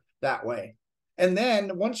framework that way. And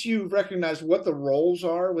then once you recognize what the roles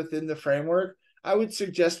are within the framework, I would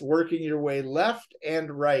suggest working your way left and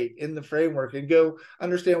right in the framework and go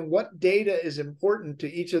understand what data is important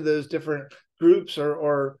to each of those different groups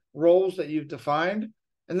or roles that you've defined.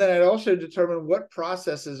 And then I'd also determine what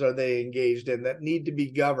processes are they engaged in that need to be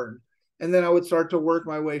governed. And then I would start to work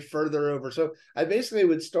my way further over. So I basically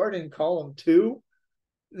would start in column 2,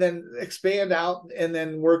 then expand out, and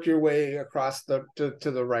then work your way across to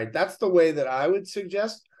the right. That's the way that I would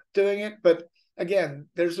suggest doing it. But again,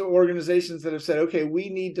 there's organizations that have said, okay, we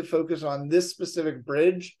need to focus on this specific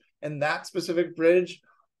bridge and that specific bridge.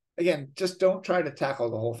 Again, just don't try to tackle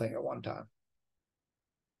the whole thing at one time.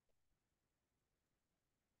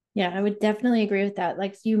 Yeah, I would definitely agree with that.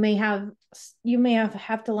 Like you may have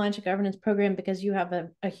to launch a governance program because you have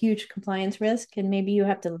a huge compliance risk, and maybe you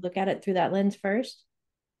have to look at it through that lens first.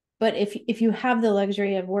 But if you have the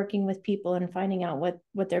luxury of working with people and finding out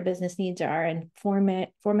what their business needs are and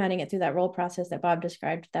formatting it through that role process that Bob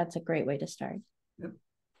described, that's a great way to start. Yep.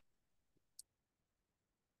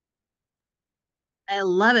 I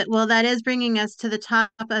love it. Well, that is bringing us to the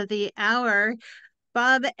top of the hour.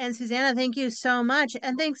 Bob and Susanna, thank you so much.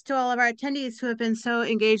 And thanks to all of our attendees who have been so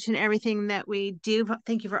engaged in everything that we do.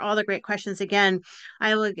 Thank you for all the great questions again.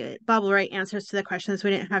 Bob will write answers to the questions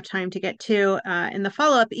we didn't have time to get to in the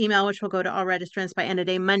follow-up email, which will go to all registrants by end of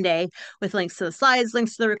day Monday, with links to the slides,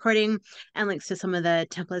 links to the recording, and links to some of the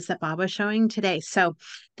templates that Bob was showing today. So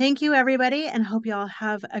thank you, everybody, and hope you all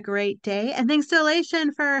have a great day. And thanks to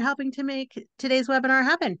Elation for helping to make today's webinar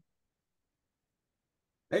happen.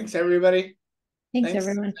 Thanks, everybody. Thanks,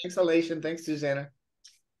 everyone. Thanks, Elation. Thanks, Susanna.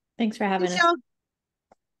 Thanks for having us. Y'all.